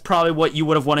 Tom, that's probably what you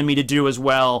would have wanted me to do as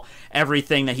well.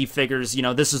 Everything that he figures, you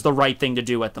know, this is the right thing to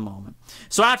do at the moment.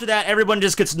 So after that, everyone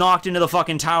just gets knocked into the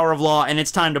fucking Tower of Law, and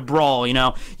it's time to brawl, you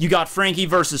know. You got Franky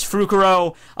versus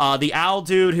Fukuro, the owl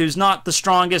dude, who's not the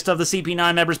strongest of the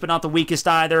CP9 members, but not the weakest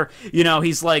either. You know,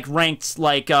 he's like ranked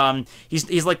like,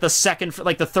 he's like the second,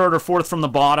 like the third or fourth from the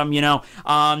bottom, you know.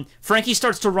 Franky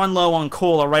starts to run low on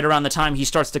cola right around the time he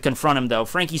starts to confront him, though.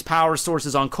 Franky's power source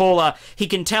is on cola. He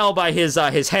can tell by his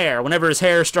hair. Whenever his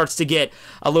hair starts to get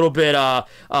a little bit,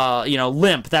 you know,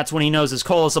 limp, that's when he knows his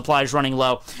cola supply is running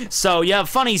low. So you have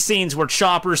funny scenes where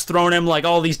Chopper's throwing him like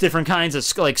all these different kinds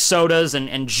of like sodas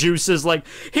and juices, like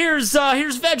here's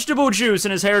vegetable juice,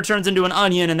 and his hair turns into an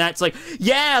onion, and that's like,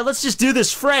 yeah, let's just do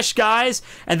this fresh, guys.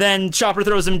 And then Chopper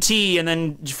throws him tea, and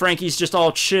then Franky's just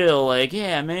all chill, like,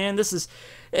 yeah, man, this is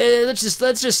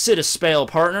let's just sit a spell,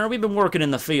 partner. We've been working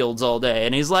in the fields all day.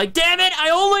 And he's like, damn it, I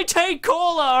only take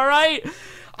cola, all right?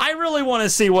 I really want to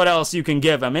see what else you can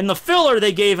give him. In the filler,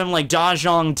 they gave him, like,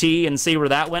 Dajong tea and see where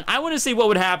that went. I want to see what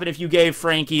would happen if you gave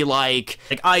Franky, like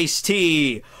iced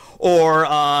tea or,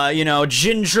 you know,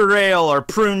 ginger ale or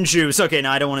prune juice. Okay,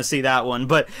 no, I don't want to see that one.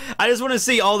 But I just want to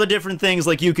see all the different things,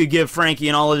 like, you could give Franky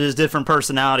and all of his different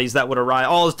personalities that would arrive,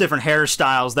 all his different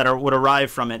hairstyles that would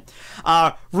arrive from it.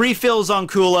 Refills on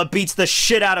Kula, beats the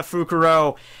shit out of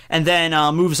Fukuro, and then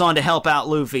moves on to help out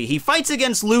Luffy. He fights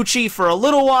against Lucci for a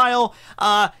little while,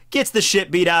 gets the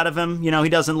shit beat out of him. You know, he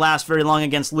doesn't last very long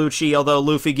against Lucci, although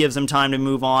Luffy gives him time to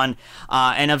move on.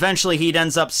 And eventually he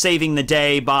ends up saving the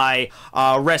day by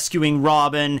rescuing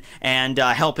Robin and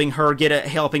helping her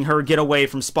get away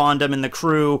from Spawndom and the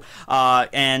crew.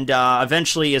 And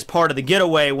eventually is part of the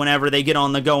getaway whenever they get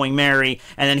on the Going Merry,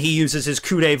 and then he uses his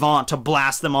coup de vent to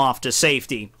blast them off to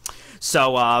safety.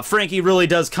 So, Franky really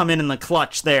does come in the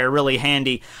clutch there, really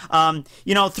handy.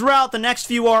 You know, throughout the next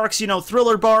few arcs, you know,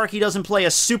 Thriller Bark, he doesn't play a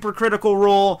super critical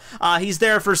role. He's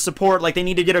there for support, like they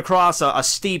need to get across a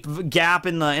steep gap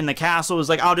in the castle. He's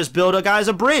like, I'll just build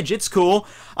a bridge, it's cool.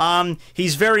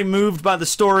 He's very moved by the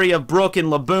story of Brook and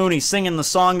Laboon. He's singing the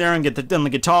song there and on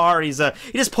the guitar. He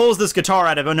just pulls this guitar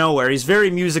out of nowhere. He's very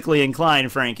musically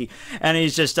inclined, Franky. And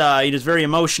he's just very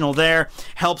emotional there.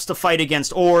 Helps to fight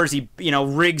against Oars. He, you know,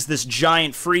 rigs this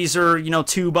giant freezer, you know,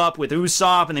 tube up with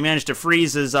Usopp, and they managed to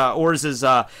freeze his Oars'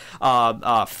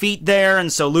 feet there,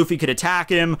 and so Luffy could attack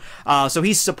him. So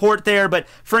he's support there, but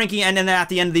Franky, and then at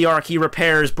the end of the arc, he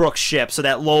repairs Brook's ship so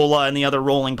that Lola and the other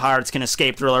rolling pirates can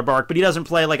escape Thriller Bark, but he doesn't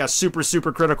play like a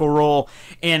super critical role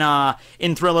in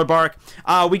Thriller Bark.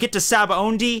 We get to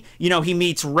Sabaody. You know, he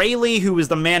meets Rayleigh, who is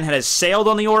the man that has sailed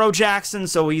on the Oro Jackson,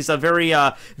 so he's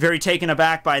very taken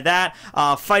aback by that.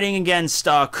 Fighting against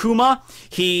Kuma,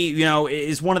 he, you know,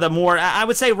 is one of the more, I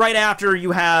would say right after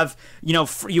you have, you know,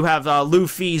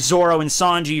 Luffy, Zoro, and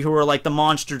Sanji, who are like the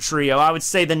monster trio. I would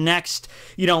say the next,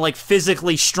 you know, like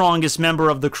physically strongest member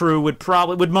of the crew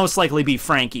would most likely be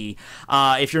Franky,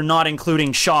 if you're not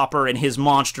including Chopper in his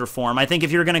monster form. I think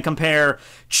if you're going to compare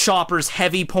Chopper's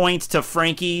heavy point to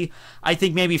Franky, I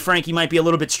think maybe Franky might be a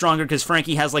little bit stronger because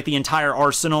Franky has like the entire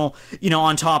arsenal, you know,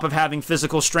 on top of having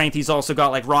physical strength. He's also got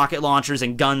like rocket launchers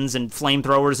and guns and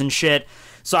flamethrowers and shit.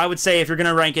 So I would say if you're going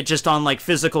to rank it just on like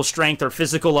physical strength or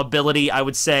physical ability, ability, I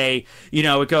would say, you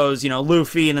know, it goes, you know,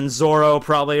 Luffy and then Zoro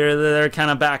probably are they're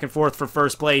kind of back and forth for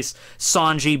first place,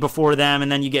 Sanji before them,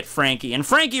 and then you get Franky. And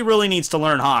Franky really needs to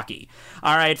learn hockey.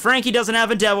 All right, Franky doesn't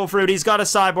have a devil fruit. He's got a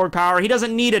cyborg power. He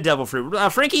doesn't need a devil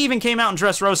fruit. Franky even came out in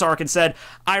Dressrosa arc and said,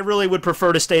 I really would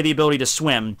prefer to stay the ability to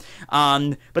swim.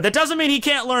 But that doesn't mean he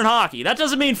can't learn hockey. That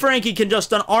doesn't mean Franky can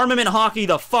just armament hockey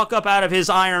the fuck up out of his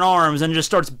iron arms and just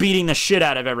starts beating the shit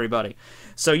out of everybody.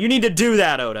 So you need to do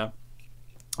that, Oda.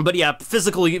 But yeah,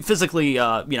 physically,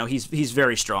 you know, he's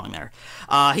very strong there.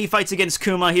 He fights against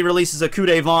Kuma. He releases a coup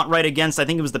de vent right against, I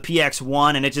think it was the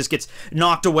PX-1, and it just gets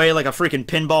knocked away like a freaking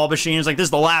pinball machine. It's like, this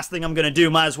is the last thing I'm gonna do.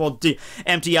 Might as well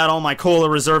empty out all my cola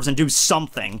reserves and do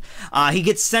something. He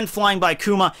gets sent flying by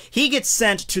Kuma. He gets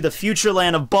sent to the future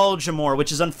land of Baltimore,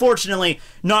 which is unfortunately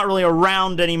not really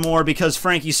around anymore because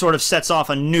Franky sort of sets off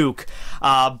a nuke.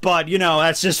 But you know,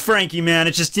 that's just Franky, man.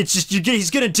 It's just he's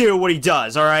gonna do what he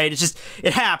does. All right,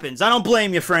 it happens. I don't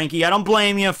blame you, Franky. I don't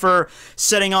blame you for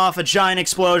setting off a giant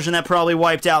explosion that probably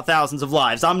wiped out thousands of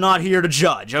lives. I'm not here to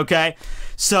judge, okay?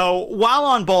 So, while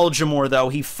on Baltimore, though,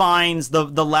 he finds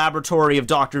the laboratory of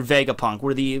Dr. Vegapunk,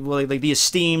 where the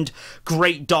esteemed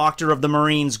great doctor of the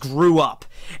Marines grew up.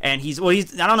 And he's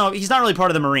I don't know, he's not really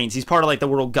part of the Marines. He's part of, like, the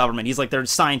world government. He's, like, their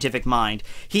scientific mind.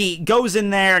 He goes in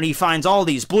there and he finds all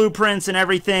these blueprints and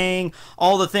everything,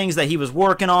 all the things that he was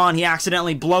working on. He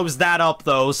accidentally blows that up,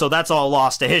 though, so that's all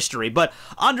lost to history. But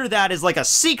under that is, like, a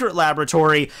secret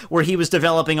laboratory where he was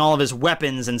developing all of his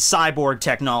weapons and cyborg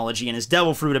technology and his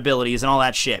devil fruit abilities and all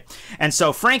that shit. And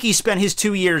so Franky spent his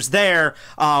 2 years there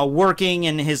working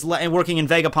in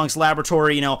Vegapunk's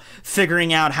laboratory, you know,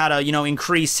 figuring out how to, you know,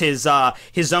 increase his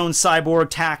own cyborg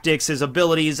tactics, his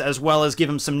abilities, as well as give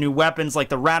him some new weapons like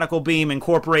the Radical Beam,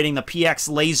 incorporating the PX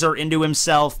laser into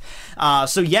himself.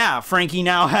 So yeah, Franky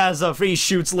now has he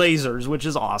shoots lasers, which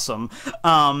is awesome.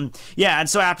 Yeah, and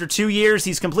so after 2 years,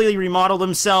 he's completely remodeled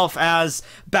himself as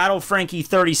Battle Franky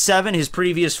 37. His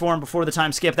previous form before the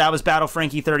time skip, that was Battle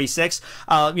Franky 36.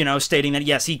 You know, stating that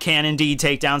yes, he can indeed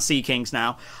take down Sea Kings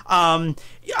now.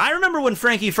 I remember when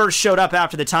Franky first showed up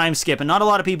after the time skip, and not a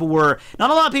lot of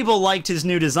people liked his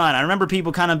new design. I remember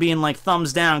people kind of being like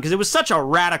thumbs down because it was such a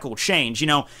radical change. You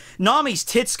know, Nami's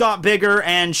tits got bigger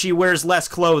and she wears less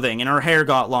clothing and her hair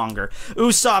got longer.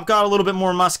 Usopp got a little bit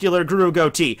more muscular, grew a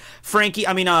goatee.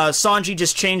 Sanji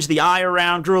just changed the eye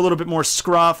around, grew a little bit more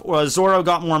scruff. Zoro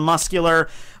got more muscular.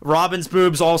 Robin's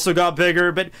boobs also got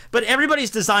bigger, but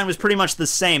everybody's design was pretty much the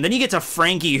same. Then you get to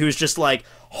Franky, who's just like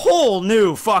whole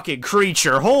new fucking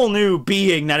creature, whole new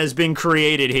being that has been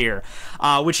created here,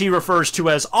 which he refers to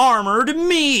as Armored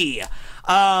Me.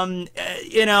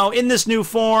 You know, in this new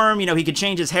form, you know, he could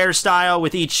change his hairstyle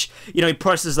with each, you know, he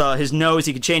presses his nose,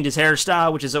 he could change his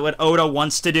hairstyle, which is what Oda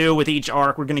wants to do with each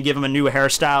arc. We're going to give him a new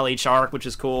hairstyle each arc, which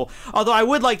is cool. Although I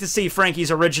would like to see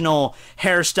Franky's original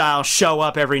hairstyle show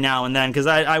up every now and then, because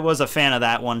I was a fan of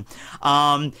that one.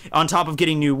 On top of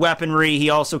getting new weaponry, he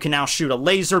also can now shoot a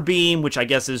laser beam, which I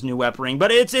guess is new weaponry,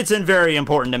 but it's very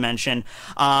important to mention.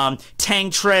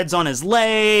 Tank treads on his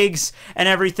legs and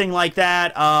everything like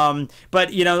that.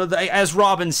 But, you know, as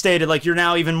Robin stated, like, you're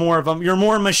now even more you're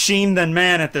more machine than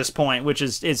man at this point, which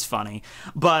is funny.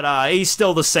 But he's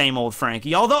still the same old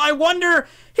Franky. Although I wonder,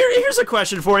 here's a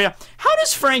question for you. How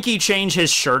does Franky change his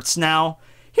shirts now?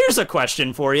 Here's a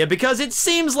question for you, because it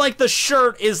seems like the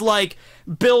shirt is, like,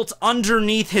 built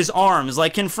underneath his arms.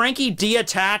 Like, can Franky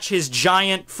deattach his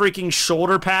giant freaking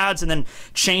shoulder pads and then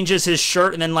changes his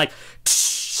shirt and then, like,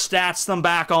 stats them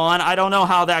back on? I don't know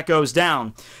how that goes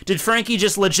down. Did Franky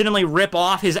just legitimately rip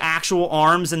off his actual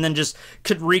arms and then just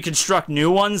could reconstruct new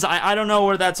ones? I don't know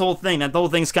where that's whole thing. That whole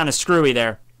thing's kind of screwy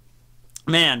there.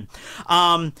 Man.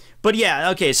 But yeah,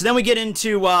 okay, so then we get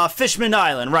into Fishman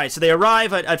Island, right? So they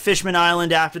arrive at Fishman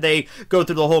Island after they go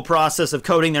through the whole process of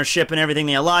coding their ship and everything.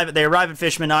 They arrive at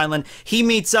Fishman Island. He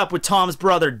meets up with Tom's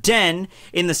brother, Den,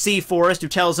 in the Sea Forest, who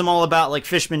tells him all about, like,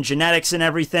 Fishman genetics and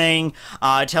everything.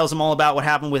 Tells him all about what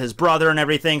happened with his brother and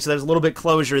everything, so there's a little bit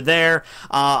closure there.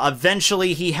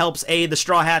 Eventually, he helps aid the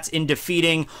Straw Hats in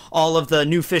defeating all of the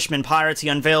new Fishman pirates. He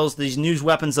unveils these new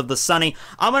weapons of the Sunny.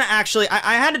 I'm going to actually,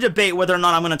 I had to debate whether or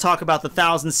not I'm going to talk about the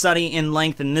Thousand Sunny in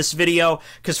length in this video,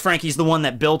 because Franky's the one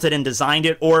that built it and designed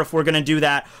it, or if we're going to do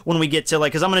that when we get to,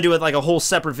 like, because I'm going to do it like a whole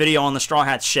separate video on the Straw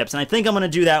Hats ships, and I think I'm going to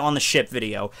do that on the ship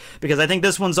video, because I think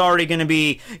this one's already going to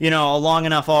be, you know, long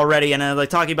enough already, and like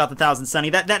talking about the Thousand Sunny,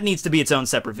 that needs to be its own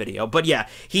separate video. But yeah,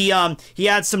 he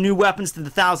adds some new weapons to the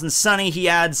Thousand Sunny. He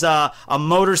adds a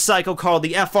motorcycle called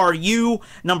the FRU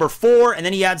 #4, and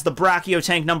then he adds the Brachio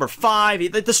tank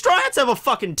 #5. The Straw Hats have a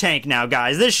fucking tank now,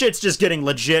 guys. This shit's just getting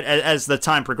legit as the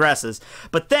time progresses. progresses.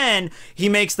 But then he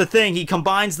makes the thing, he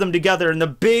combines them together in the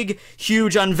big,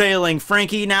 huge unveiling.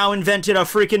 Franky now invented a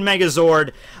freaking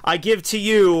Megazord. I give to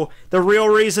you the real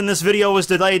reason this video was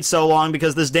delayed so long,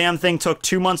 because this damn thing took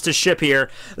 2 months to ship here.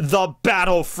 The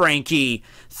Battle Franky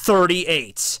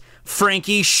 38.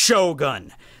 Franky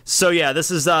Shogun. So yeah,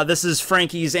 this is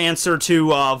Franky's answer to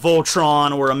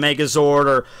Voltron or a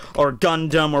Megazord or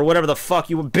Gundam or whatever the fuck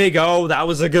you... Big O, that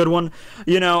was a good one.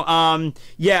 You know,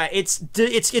 yeah,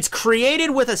 it's created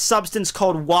with a substance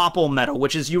called Wapple metal,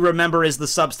 which, as you remember, is the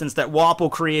substance that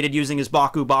Wapple created using his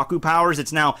Baku Baku powers.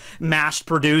 It's now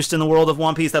mass-produced in the world of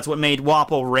One Piece. That's what made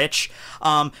Wapple rich.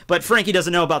 But Franky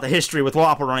doesn't know about the history with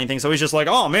Wapple or anything, so he's just like,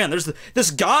 oh man, there's this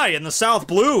guy in the South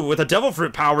Blue with a Devil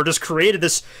Fruit power just created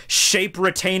this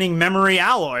shape-retaining memory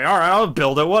alloy. All right, I'll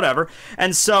build it, whatever.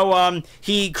 And so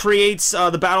he creates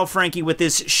the Battle Franky with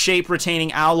this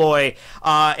shape-retaining alloy.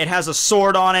 It has a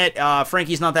sword on it.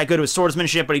 Franky's not that good with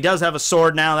swordsmanship, but he does have a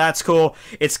sword now. That's cool.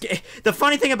 The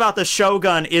funny thing about the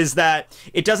Shogun is that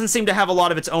it doesn't seem to have a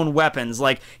lot of its own weapons.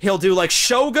 Like, he'll do like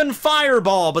Shogun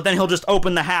Fireball, but then he'll just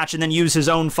open the hatch and then use his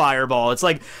own fireball. It's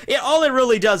like, all it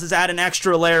really does is add an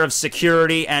extra layer of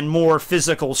security and more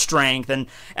physical strength, and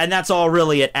that's all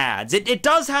really it adds. It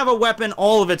does have a weapon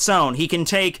all of its own. He can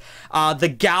take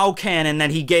the Gao cannon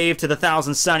that he gave to the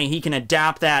Thousand Sunny. He can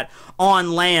adapt that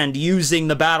on land using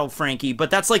the Battle Franky, but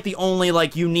that's like the only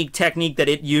like unique technique that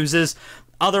it uses.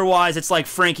 Otherwise, it's like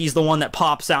Franky's the one that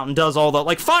pops out and does all the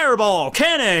like fireball,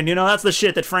 cannon, you know, that's the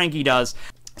shit that Franky does.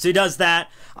 So he does that.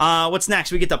 What's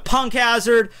next? We get the Punk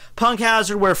Hazard. Punk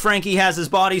Hazard, where Franky has his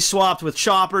body swapped with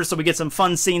Chopper, so we get some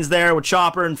fun scenes there with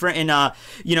Chopper and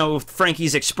you know,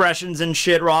 Franky's expressions and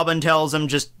shit. Robin tells him,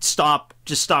 just stop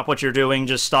what you're doing,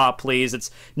 just stop,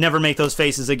 please. Never make those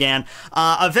faces again.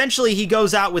 Eventually, he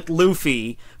goes out with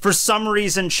Luffy. For some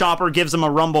reason, Chopper gives him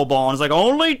a rumble ball, and is like,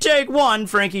 only take one.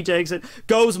 Franky takes it,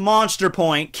 goes Monster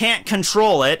Point, can't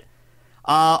control it.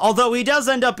 Although he does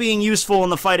end up being useful in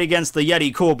the fight against the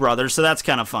Yeti Cool Brothers, so that's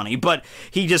kind of funny. But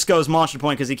he just goes Monster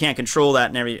Point because he can't control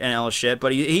that and all this shit.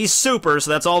 But he's super,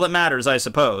 so that's all that matters, I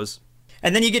suppose.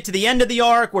 And then you get to the end of the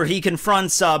arc where he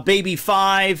confronts Baby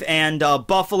 5 and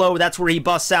Buffalo. That's where he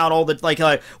busts out all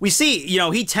the, we see, you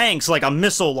know, he tanks like a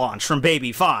missile launch from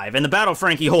Baby 5, and the Battle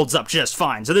Franky holds up just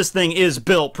fine. So this thing is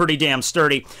built pretty damn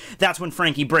sturdy. That's when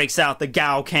Franky breaks out the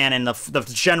Gao cannon,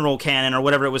 the General cannon, or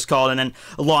whatever it was called, and then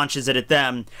launches it at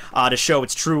them to show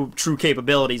its true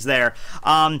capabilities there.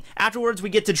 Afterwards,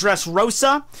 we get to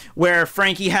Dressrosa, where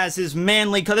Franky has his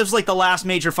manly, this was like the last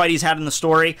major fight he's had in the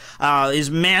story,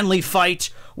 his manly fight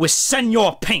with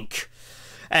Senor Pink.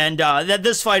 And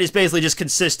this fight is basically just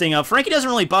consisting of... Franky doesn't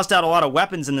really bust out a lot of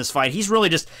weapons in this fight. He's really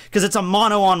just... Because it's a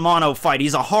mono-on-mono fight.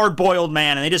 He's a hard-boiled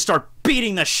man, and they just start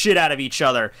beating the shit out of each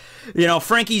other. You know,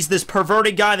 Franky's this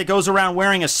perverted guy that goes around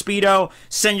wearing a Speedo.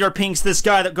 Senor Pink's this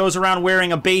guy that goes around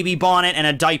wearing a baby bonnet and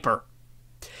a diaper.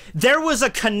 There was a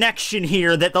connection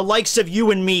here that the likes of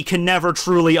you and me can never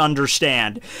truly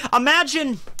understand.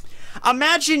 Imagine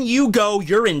you go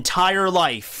your entire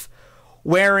life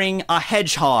wearing a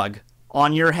hedgehog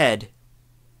on your head,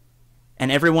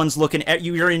 and everyone's looking at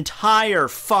you your entire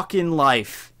fucking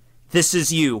life. This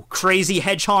is you, crazy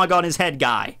hedgehog on his head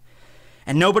guy.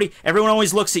 And everyone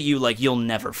always looks at you like, you'll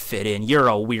never fit in, you're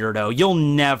a weirdo, you'll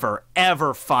never,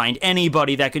 ever find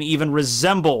anybody that can even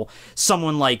resemble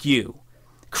someone like you.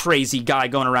 Crazy guy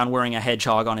going around wearing a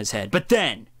hedgehog on his head. But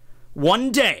then,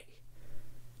 one day,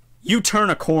 you turn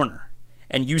a corner,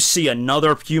 and you see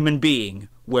another human being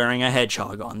wearing a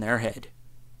hedgehog on their head.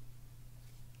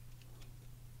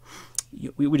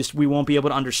 We won't be able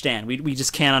to understand. We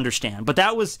just can't understand. But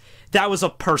that was a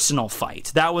personal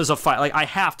fight. That was a fight. Like, I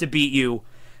have to beat you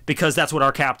because that's what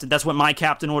my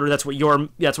captain ordered. That's what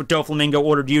Doflamingo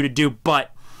ordered you to do.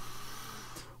 But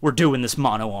we're doing this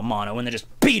mono on mono, and they're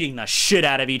just beating the shit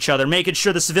out of each other, making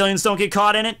sure the civilians don't get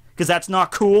caught in it, because that's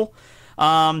not cool.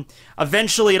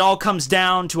 Eventually, it all comes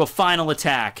down to a final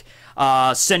attack.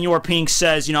 Senor Pink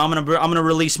says, you know, I'm gonna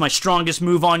release my strongest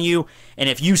move on you, and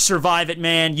if you survive it,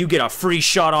 man, you get a free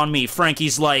shot on me.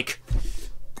 Franky's like,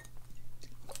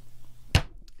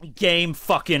 game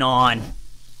fucking on.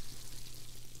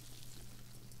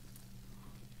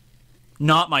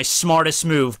 Not my smartest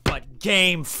move, but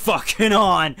game fucking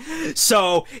on.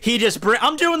 So he just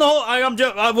I'm doing the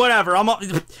whole, whatever.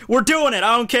 We're doing it.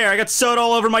 I don't care. I got soda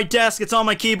all over my desk. It's on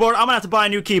my keyboard. I'm gonna have to buy a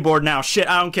new keyboard now. Shit,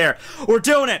 I don't care. We're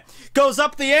doing it. Goes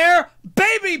up the air,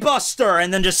 baby buster,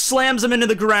 and then just slams him into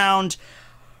the ground.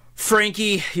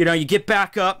 Franky, you know, you get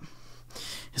back up,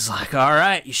 He's like, all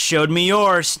right, you showed me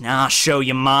yours, now I'll show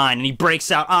you mine. And he breaks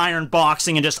out iron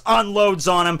boxing and just unloads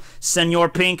on him. Senor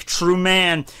Pink, true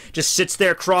man, just sits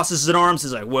there, crosses his arms.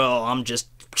 He's like, well, I'm just,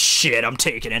 shit, I'm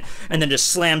taking it. And then just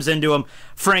slams into him.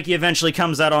 Franky eventually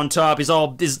comes out on top.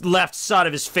 His left side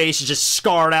of his face is just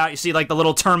scarred out. You see, like, the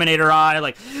little Terminator eye,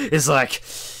 like, is like,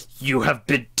 you have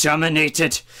been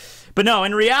dominated. But no,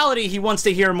 in reality, he wants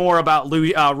to hear more about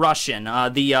Russian,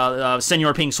 the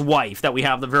Senor Pink's wife that we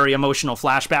have the very emotional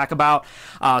flashback about.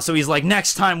 So he's like,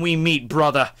 next time we meet,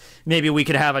 brother, maybe we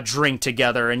could have a drink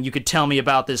together and you could tell me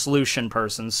about this Lucian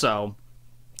person. So,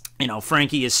 you know,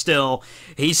 Franky is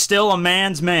he's still a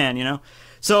man's man, you know.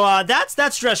 So that's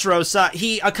Dressrosa.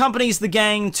 He accompanies the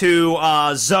gang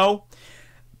to Zoe.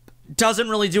 Doesn't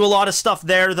really do a lot of stuff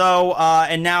there, though,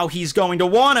 and now he's going to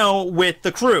Wano with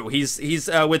the crew. He's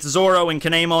with Zoro and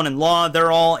Kinemon and Law. They're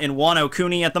all in Wano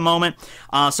Kuni at the moment,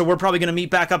 so we're probably going to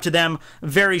meet back up to them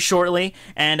very shortly,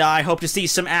 and I hope to see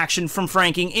some action from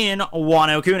Franky in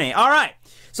Wano Kuni. All right,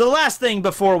 so the last thing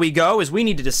before we go is we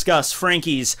need to discuss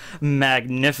Franky's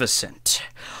magnificent,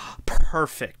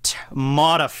 perfect,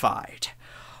 modified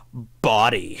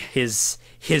body, his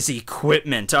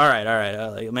equipment. All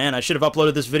right. Man, I should have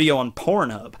uploaded this video on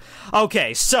Pornhub.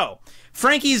 Okay, so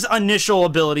Franky's initial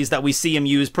abilities that we see him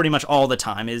use pretty much all the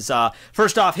time is,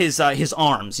 first off, his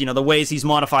arms. You know, the ways he's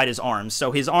modified his arms.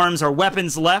 So his arms are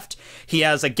weapons left. He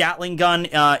has a Gatling gun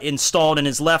installed in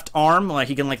his left arm. Like,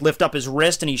 he can, like, lift up his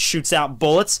wrist and he shoots out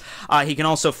bullets. He can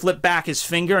also flip back his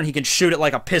finger and he can shoot it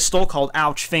like a pistol called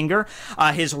Ouch Finger.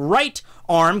 His right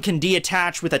arm can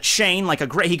detach with a chain, like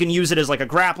he can use it as like a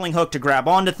grappling hook to grab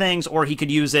onto things, or he could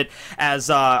use it as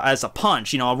a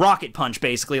punch, you know, a rocket punch,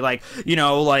 basically, like, you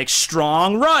know, like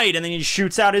strong right, and then he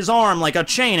shoots out his arm like a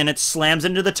chain, and it slams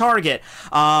into the target.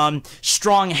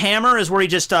 Strong hammer is where he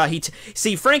just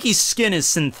see, Franky's skin is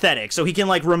synthetic, so he can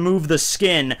like remove the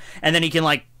skin, and then he can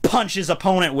like punch his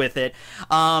opponent with it.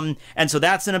 And so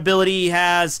that's an ability he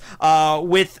has.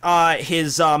 With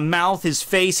his mouth, his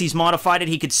face, he's modified it.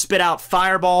 He could spit out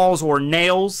fireballs or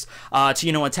nails to,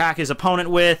 you know, attack his opponent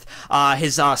with.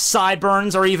 His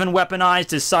sideburns are even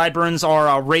weaponized. His sideburns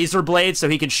are razor blades, so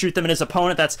he can shoot them at his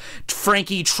opponent. That's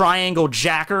Franky Triangle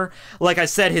Jacker. Like I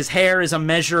said, his hair is a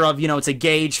measure of, you know, it's a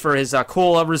gauge for his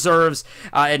cola reserves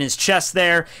in his chest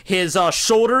there. His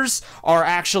shoulders are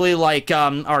actually like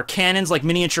are cannons, like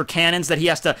miniature cannons that he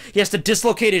has to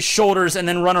dislocate his shoulders and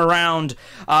then run around.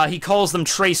 He calls them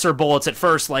tracer bullets at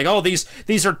first, like, oh,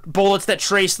 these are bullets that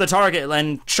trace the target,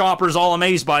 and Chopper's all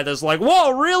amazed by this, like,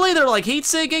 whoa, really? They're like heat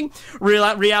sinking?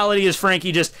 Reality is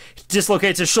Franky just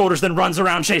dislocates his shoulders, then runs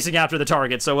around chasing after the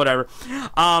target, so whatever.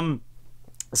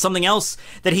 Something else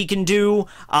that he can do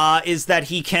is that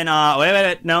he can,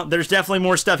 wait, no, there's definitely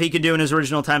more stuff he can do in his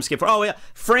original time skip. Oh, yeah,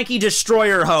 Franky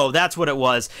Destroyer Ho, that's what it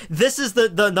was. This is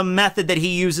the method that he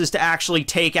uses to actually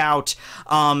take out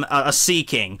a Sea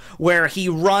King, where he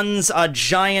runs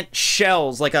giant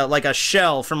shells, like a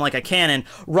shell from like a cannon,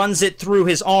 runs it through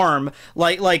his arm,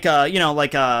 like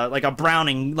a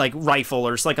Browning like rifle,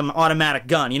 or like an automatic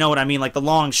gun, you know what I mean, like the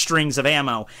long strings of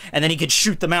ammo, and then he could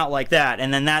shoot them out like that,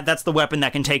 and then that's the weapon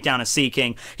that can take down a Sea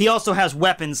King. He also has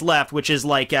weapons left, which is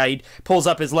like he pulls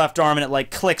up his left arm and it like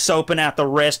clicks open at the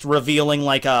wrist, revealing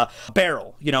like a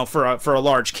barrel, you know, for a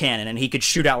large cannon, and he could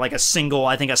shoot out like a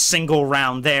single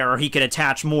round there, or he could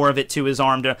attach more of it to his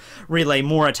arm to relay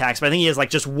more attacks. But I think he has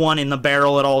like just one in the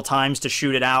barrel at all times to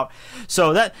shoot it out.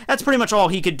 So that's pretty much all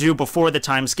he could do before the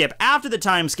time skip. After the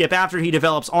time skip, after he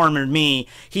develops Armored Me,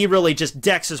 he really just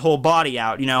decks his whole body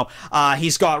out, you know.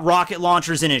 He's got rocket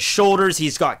launchers in his shoulders,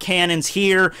 he's got cannons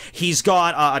here, he's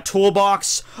got a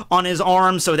toolbox on his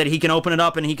arm so that he can open it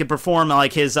up and he can perform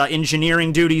like his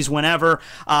engineering duties whenever.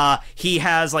 He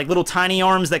has like little tiny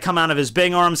arms that come out of his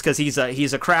big arms because he's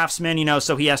a craftsman, you know,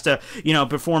 so he has to, you know,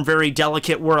 perform very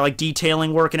delicate work, like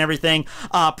detailing work and everything.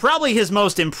 Probably his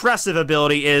most impressive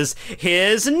ability is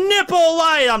his nipple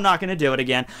light. I'm not going to do it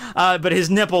again, but his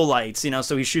nipple lights, you know,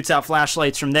 so he shoots out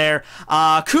flashlights from there.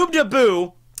 Coup de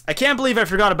Boo, I can't believe I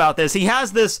forgot about this. He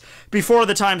has this before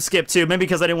the time skip, too, maybe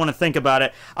because I didn't want to think about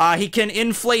it. He can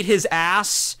inflate his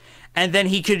ass, and then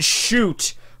he could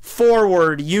shoot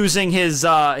forward using his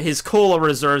cola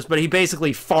reserves, but he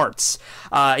basically farts.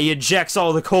 He ejects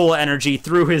all the cola energy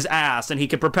through his ass, and he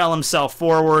could propel himself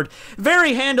forward.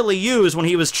 Very handily used when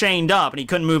he was chained up and he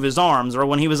couldn't move his arms, or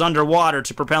when he was underwater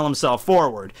to propel himself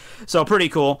forward. So pretty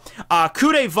cool.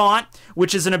 Coup de Vent,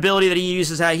 which is an ability that he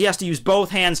uses. He has to use both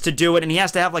hands to do it, and he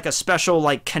has to have like a special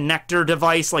like connector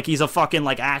device, like he's a fucking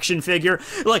like action figure,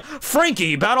 like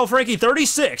Franky, Battle Franky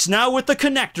 36, now with the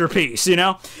connector piece, you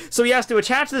know. So he has to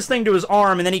attach this thing to his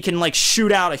arm, and then he can, like,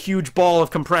 shoot out a huge ball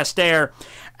of compressed air.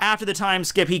 After the time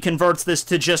skip, he converts this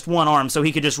to just one arm, so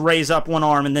he could just raise up one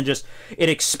arm, and then just, it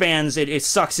expands, it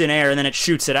sucks in air, and then it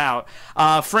shoots it out.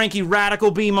 Franky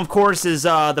Radical Beam, of course, is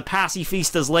the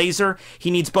Pacifista's laser. He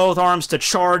needs both arms to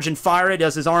charge and fire it.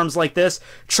 Does his arms like this,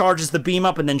 charges the beam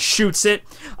up, and then shoots it.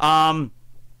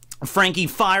 Franky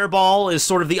Fireball is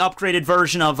sort of the upgraded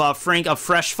version of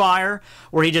Fresh Fire,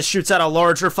 where he just shoots out a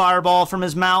larger fireball from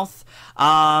his mouth.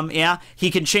 Yeah, he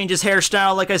can change his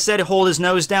hairstyle, like I said, hold his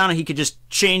nose down, and he could just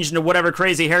change into whatever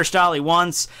crazy hairstyle he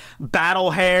wants. Battle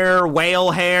hair,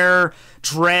 whale hair,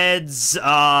 dreads,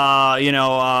 buzz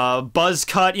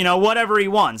cut, whatever he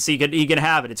wants. He could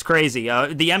have it. It's crazy.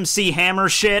 The MC Hammer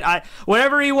shit,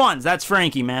 whatever he wants. That's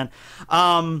Franky, man.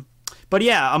 But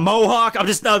yeah, a mohawk. I'm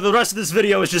just the rest of this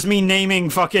video is just me naming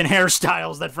fucking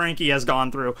hairstyles that Franky has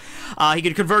gone through. He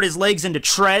could convert his legs into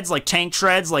treads, like tank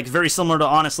treads, like very similar to,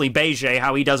 honestly, Beige,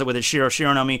 how he does it with his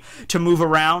Shironomi to move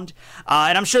around.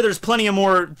 And I'm sure there's plenty of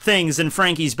more things in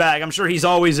Franky's bag. I'm sure he's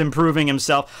always improving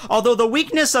himself. Although the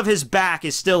weakness of his back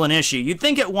is still an issue. You'd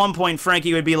think at one point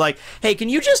Franky would be like, hey,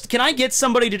 can I get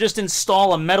somebody to just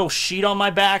install a metal sheet on my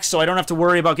back so I don't have to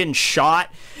worry about getting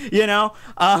shot?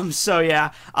 So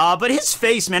yeah. But his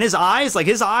face, man, his eyes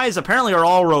apparently are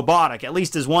all robotic. At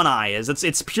least his one eye is.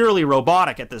 It's purely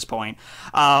robotic at this point.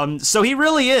 So he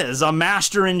really is a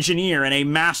master engineer and a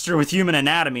master with human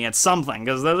anatomy at something,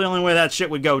 because that's the only way that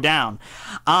shit would go down.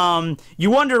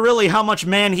 You wonder really how much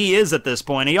man he is at this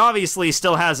point. He obviously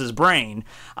still has his brain,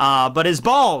 but his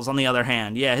balls, on the other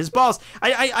hand, yeah, his balls.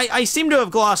 I seem to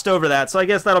have glossed over that, so I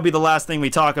guess that'll be the last thing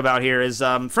we talk about here is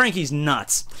Franky's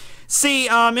nuts. See,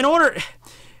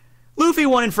 Luffy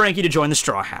wanted Franky to join the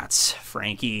Straw Hats.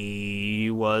 Franky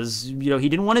was, he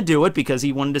didn't want to do it because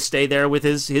he wanted to stay there with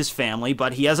his family,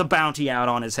 but he has a bounty out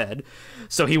on his head.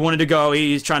 So he wanted to go,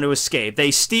 he's trying to escape. They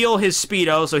steal his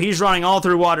Speedo, so he's running all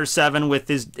through Water 7 with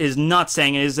his nuts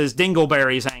hanging, his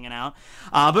dingleberries hanging out.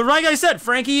 But like I said,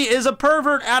 Franky is a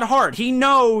pervert at heart. He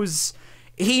knows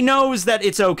that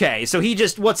it's okay. So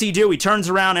what's he do? He turns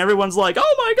around, everyone's like,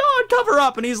 oh my god, cover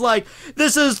up. And he's like,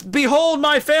 this is, behold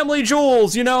my family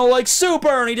jewels, like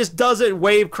super. And he just does it,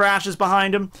 wave crashes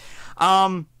behind him.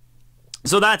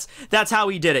 So that's how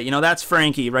he did it. That's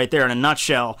Franky right there in a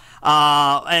nutshell.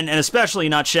 And especially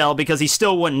nutshell because he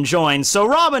still wouldn't join. So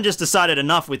Robin just decided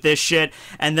enough with this shit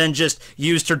and then just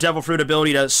used her Devil Fruit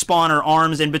ability to spawn her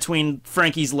arms in between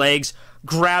Franky's legs,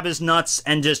 grab his nuts,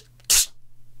 and just...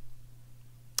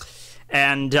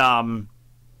 And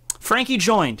Franky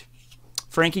joined.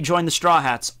 Franky joined the Straw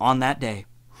Hats on that day.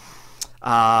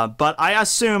 But I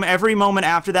assume every moment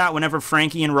after that, whenever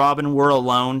Franky and Robin were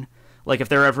alone, like if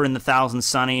they're ever in the Thousand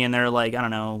Sunny and they're like, I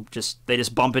don't know, they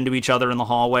just bump into each other in the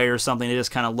hallway or something, they just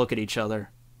kind of look at each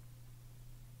other.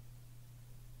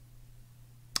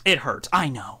 It hurts. I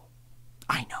know.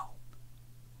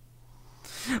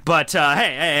 But,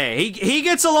 hey, he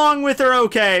gets along with her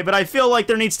okay, but I feel like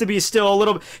there needs to be still a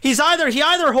little... He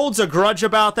either holds a grudge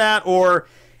about that, or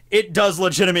it does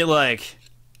legitimately, like...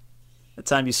 The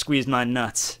time you squeezed my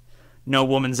nuts. No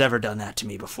woman's ever done that to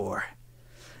me before.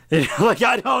 Like,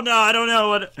 I don't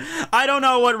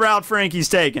know what route Franky's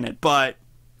taking it, but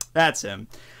that's him.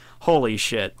 Holy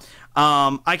shit.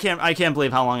 I can't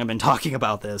believe how long I've been talking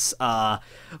about this.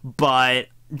 But...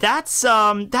 That's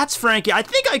Franky. I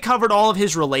think I covered all of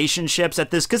his relationships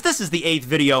at this, because this is the 8th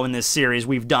video in this series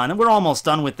we've done, and we're almost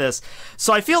done with this.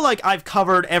 So I feel like I've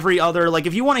covered every other, like,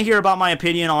 if you want to hear about my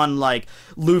opinion on, like,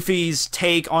 Luffy's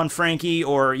take on Franky,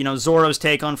 or, Zoro's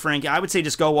take on Franky, I would say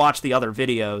just go watch the other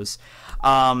videos.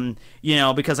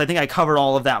 Because I think I covered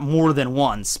all of that more than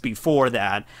once before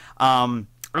that.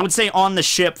 I would say on the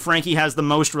ship, Franky has the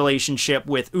most relationship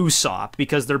with Usopp,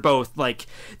 because they're both, like,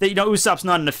 Usopp's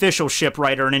not an official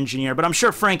shipwright or an engineer, but I'm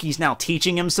sure Franky's now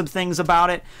teaching him some things about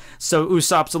it, so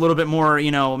Usopp's a little bit more,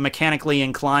 mechanically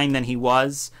inclined than he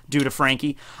was, due to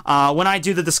Franky. When I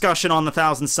do the discussion on the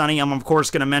Thousand Sunny, I'm, of course,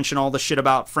 going to mention all the shit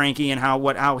about Franky and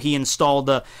how he installed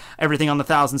everything on the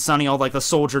Thousand Sunny, all, like, the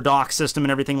soldier dock system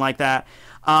and everything like that.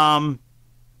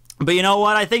 But you know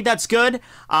what? I think that's good.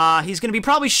 He's going to be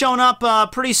probably showing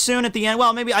up pretty soon at the end.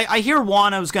 Well, maybe I hear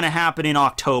Wano's going to happen in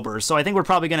October, so I think we're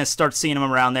probably going to start seeing him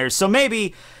around there. So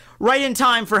maybe right in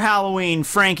time for Halloween,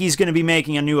 Franky's going to be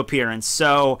making a new appearance.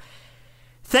 So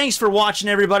thanks for watching,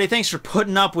 everybody. Thanks for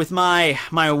putting up with my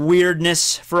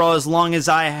weirdness for as long as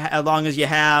you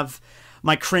have.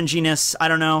 My cringiness. I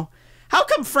don't know. How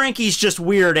come Franky's just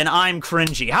weird and I'm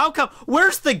cringy? How come?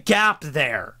 Where's the gap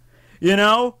there?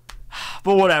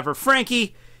 But whatever.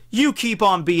 Franky, You keep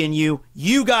on being you.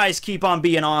 You guys keep on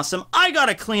being awesome. I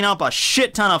gotta clean up a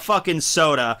shit ton of fucking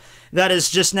soda that is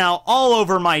just now all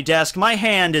over my desk. My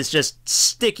hand is just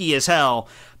sticky as hell.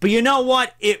 But you know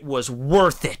what? It was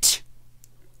worth it.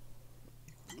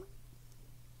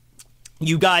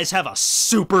 You guys have a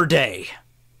super day.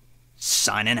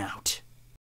 Signing out.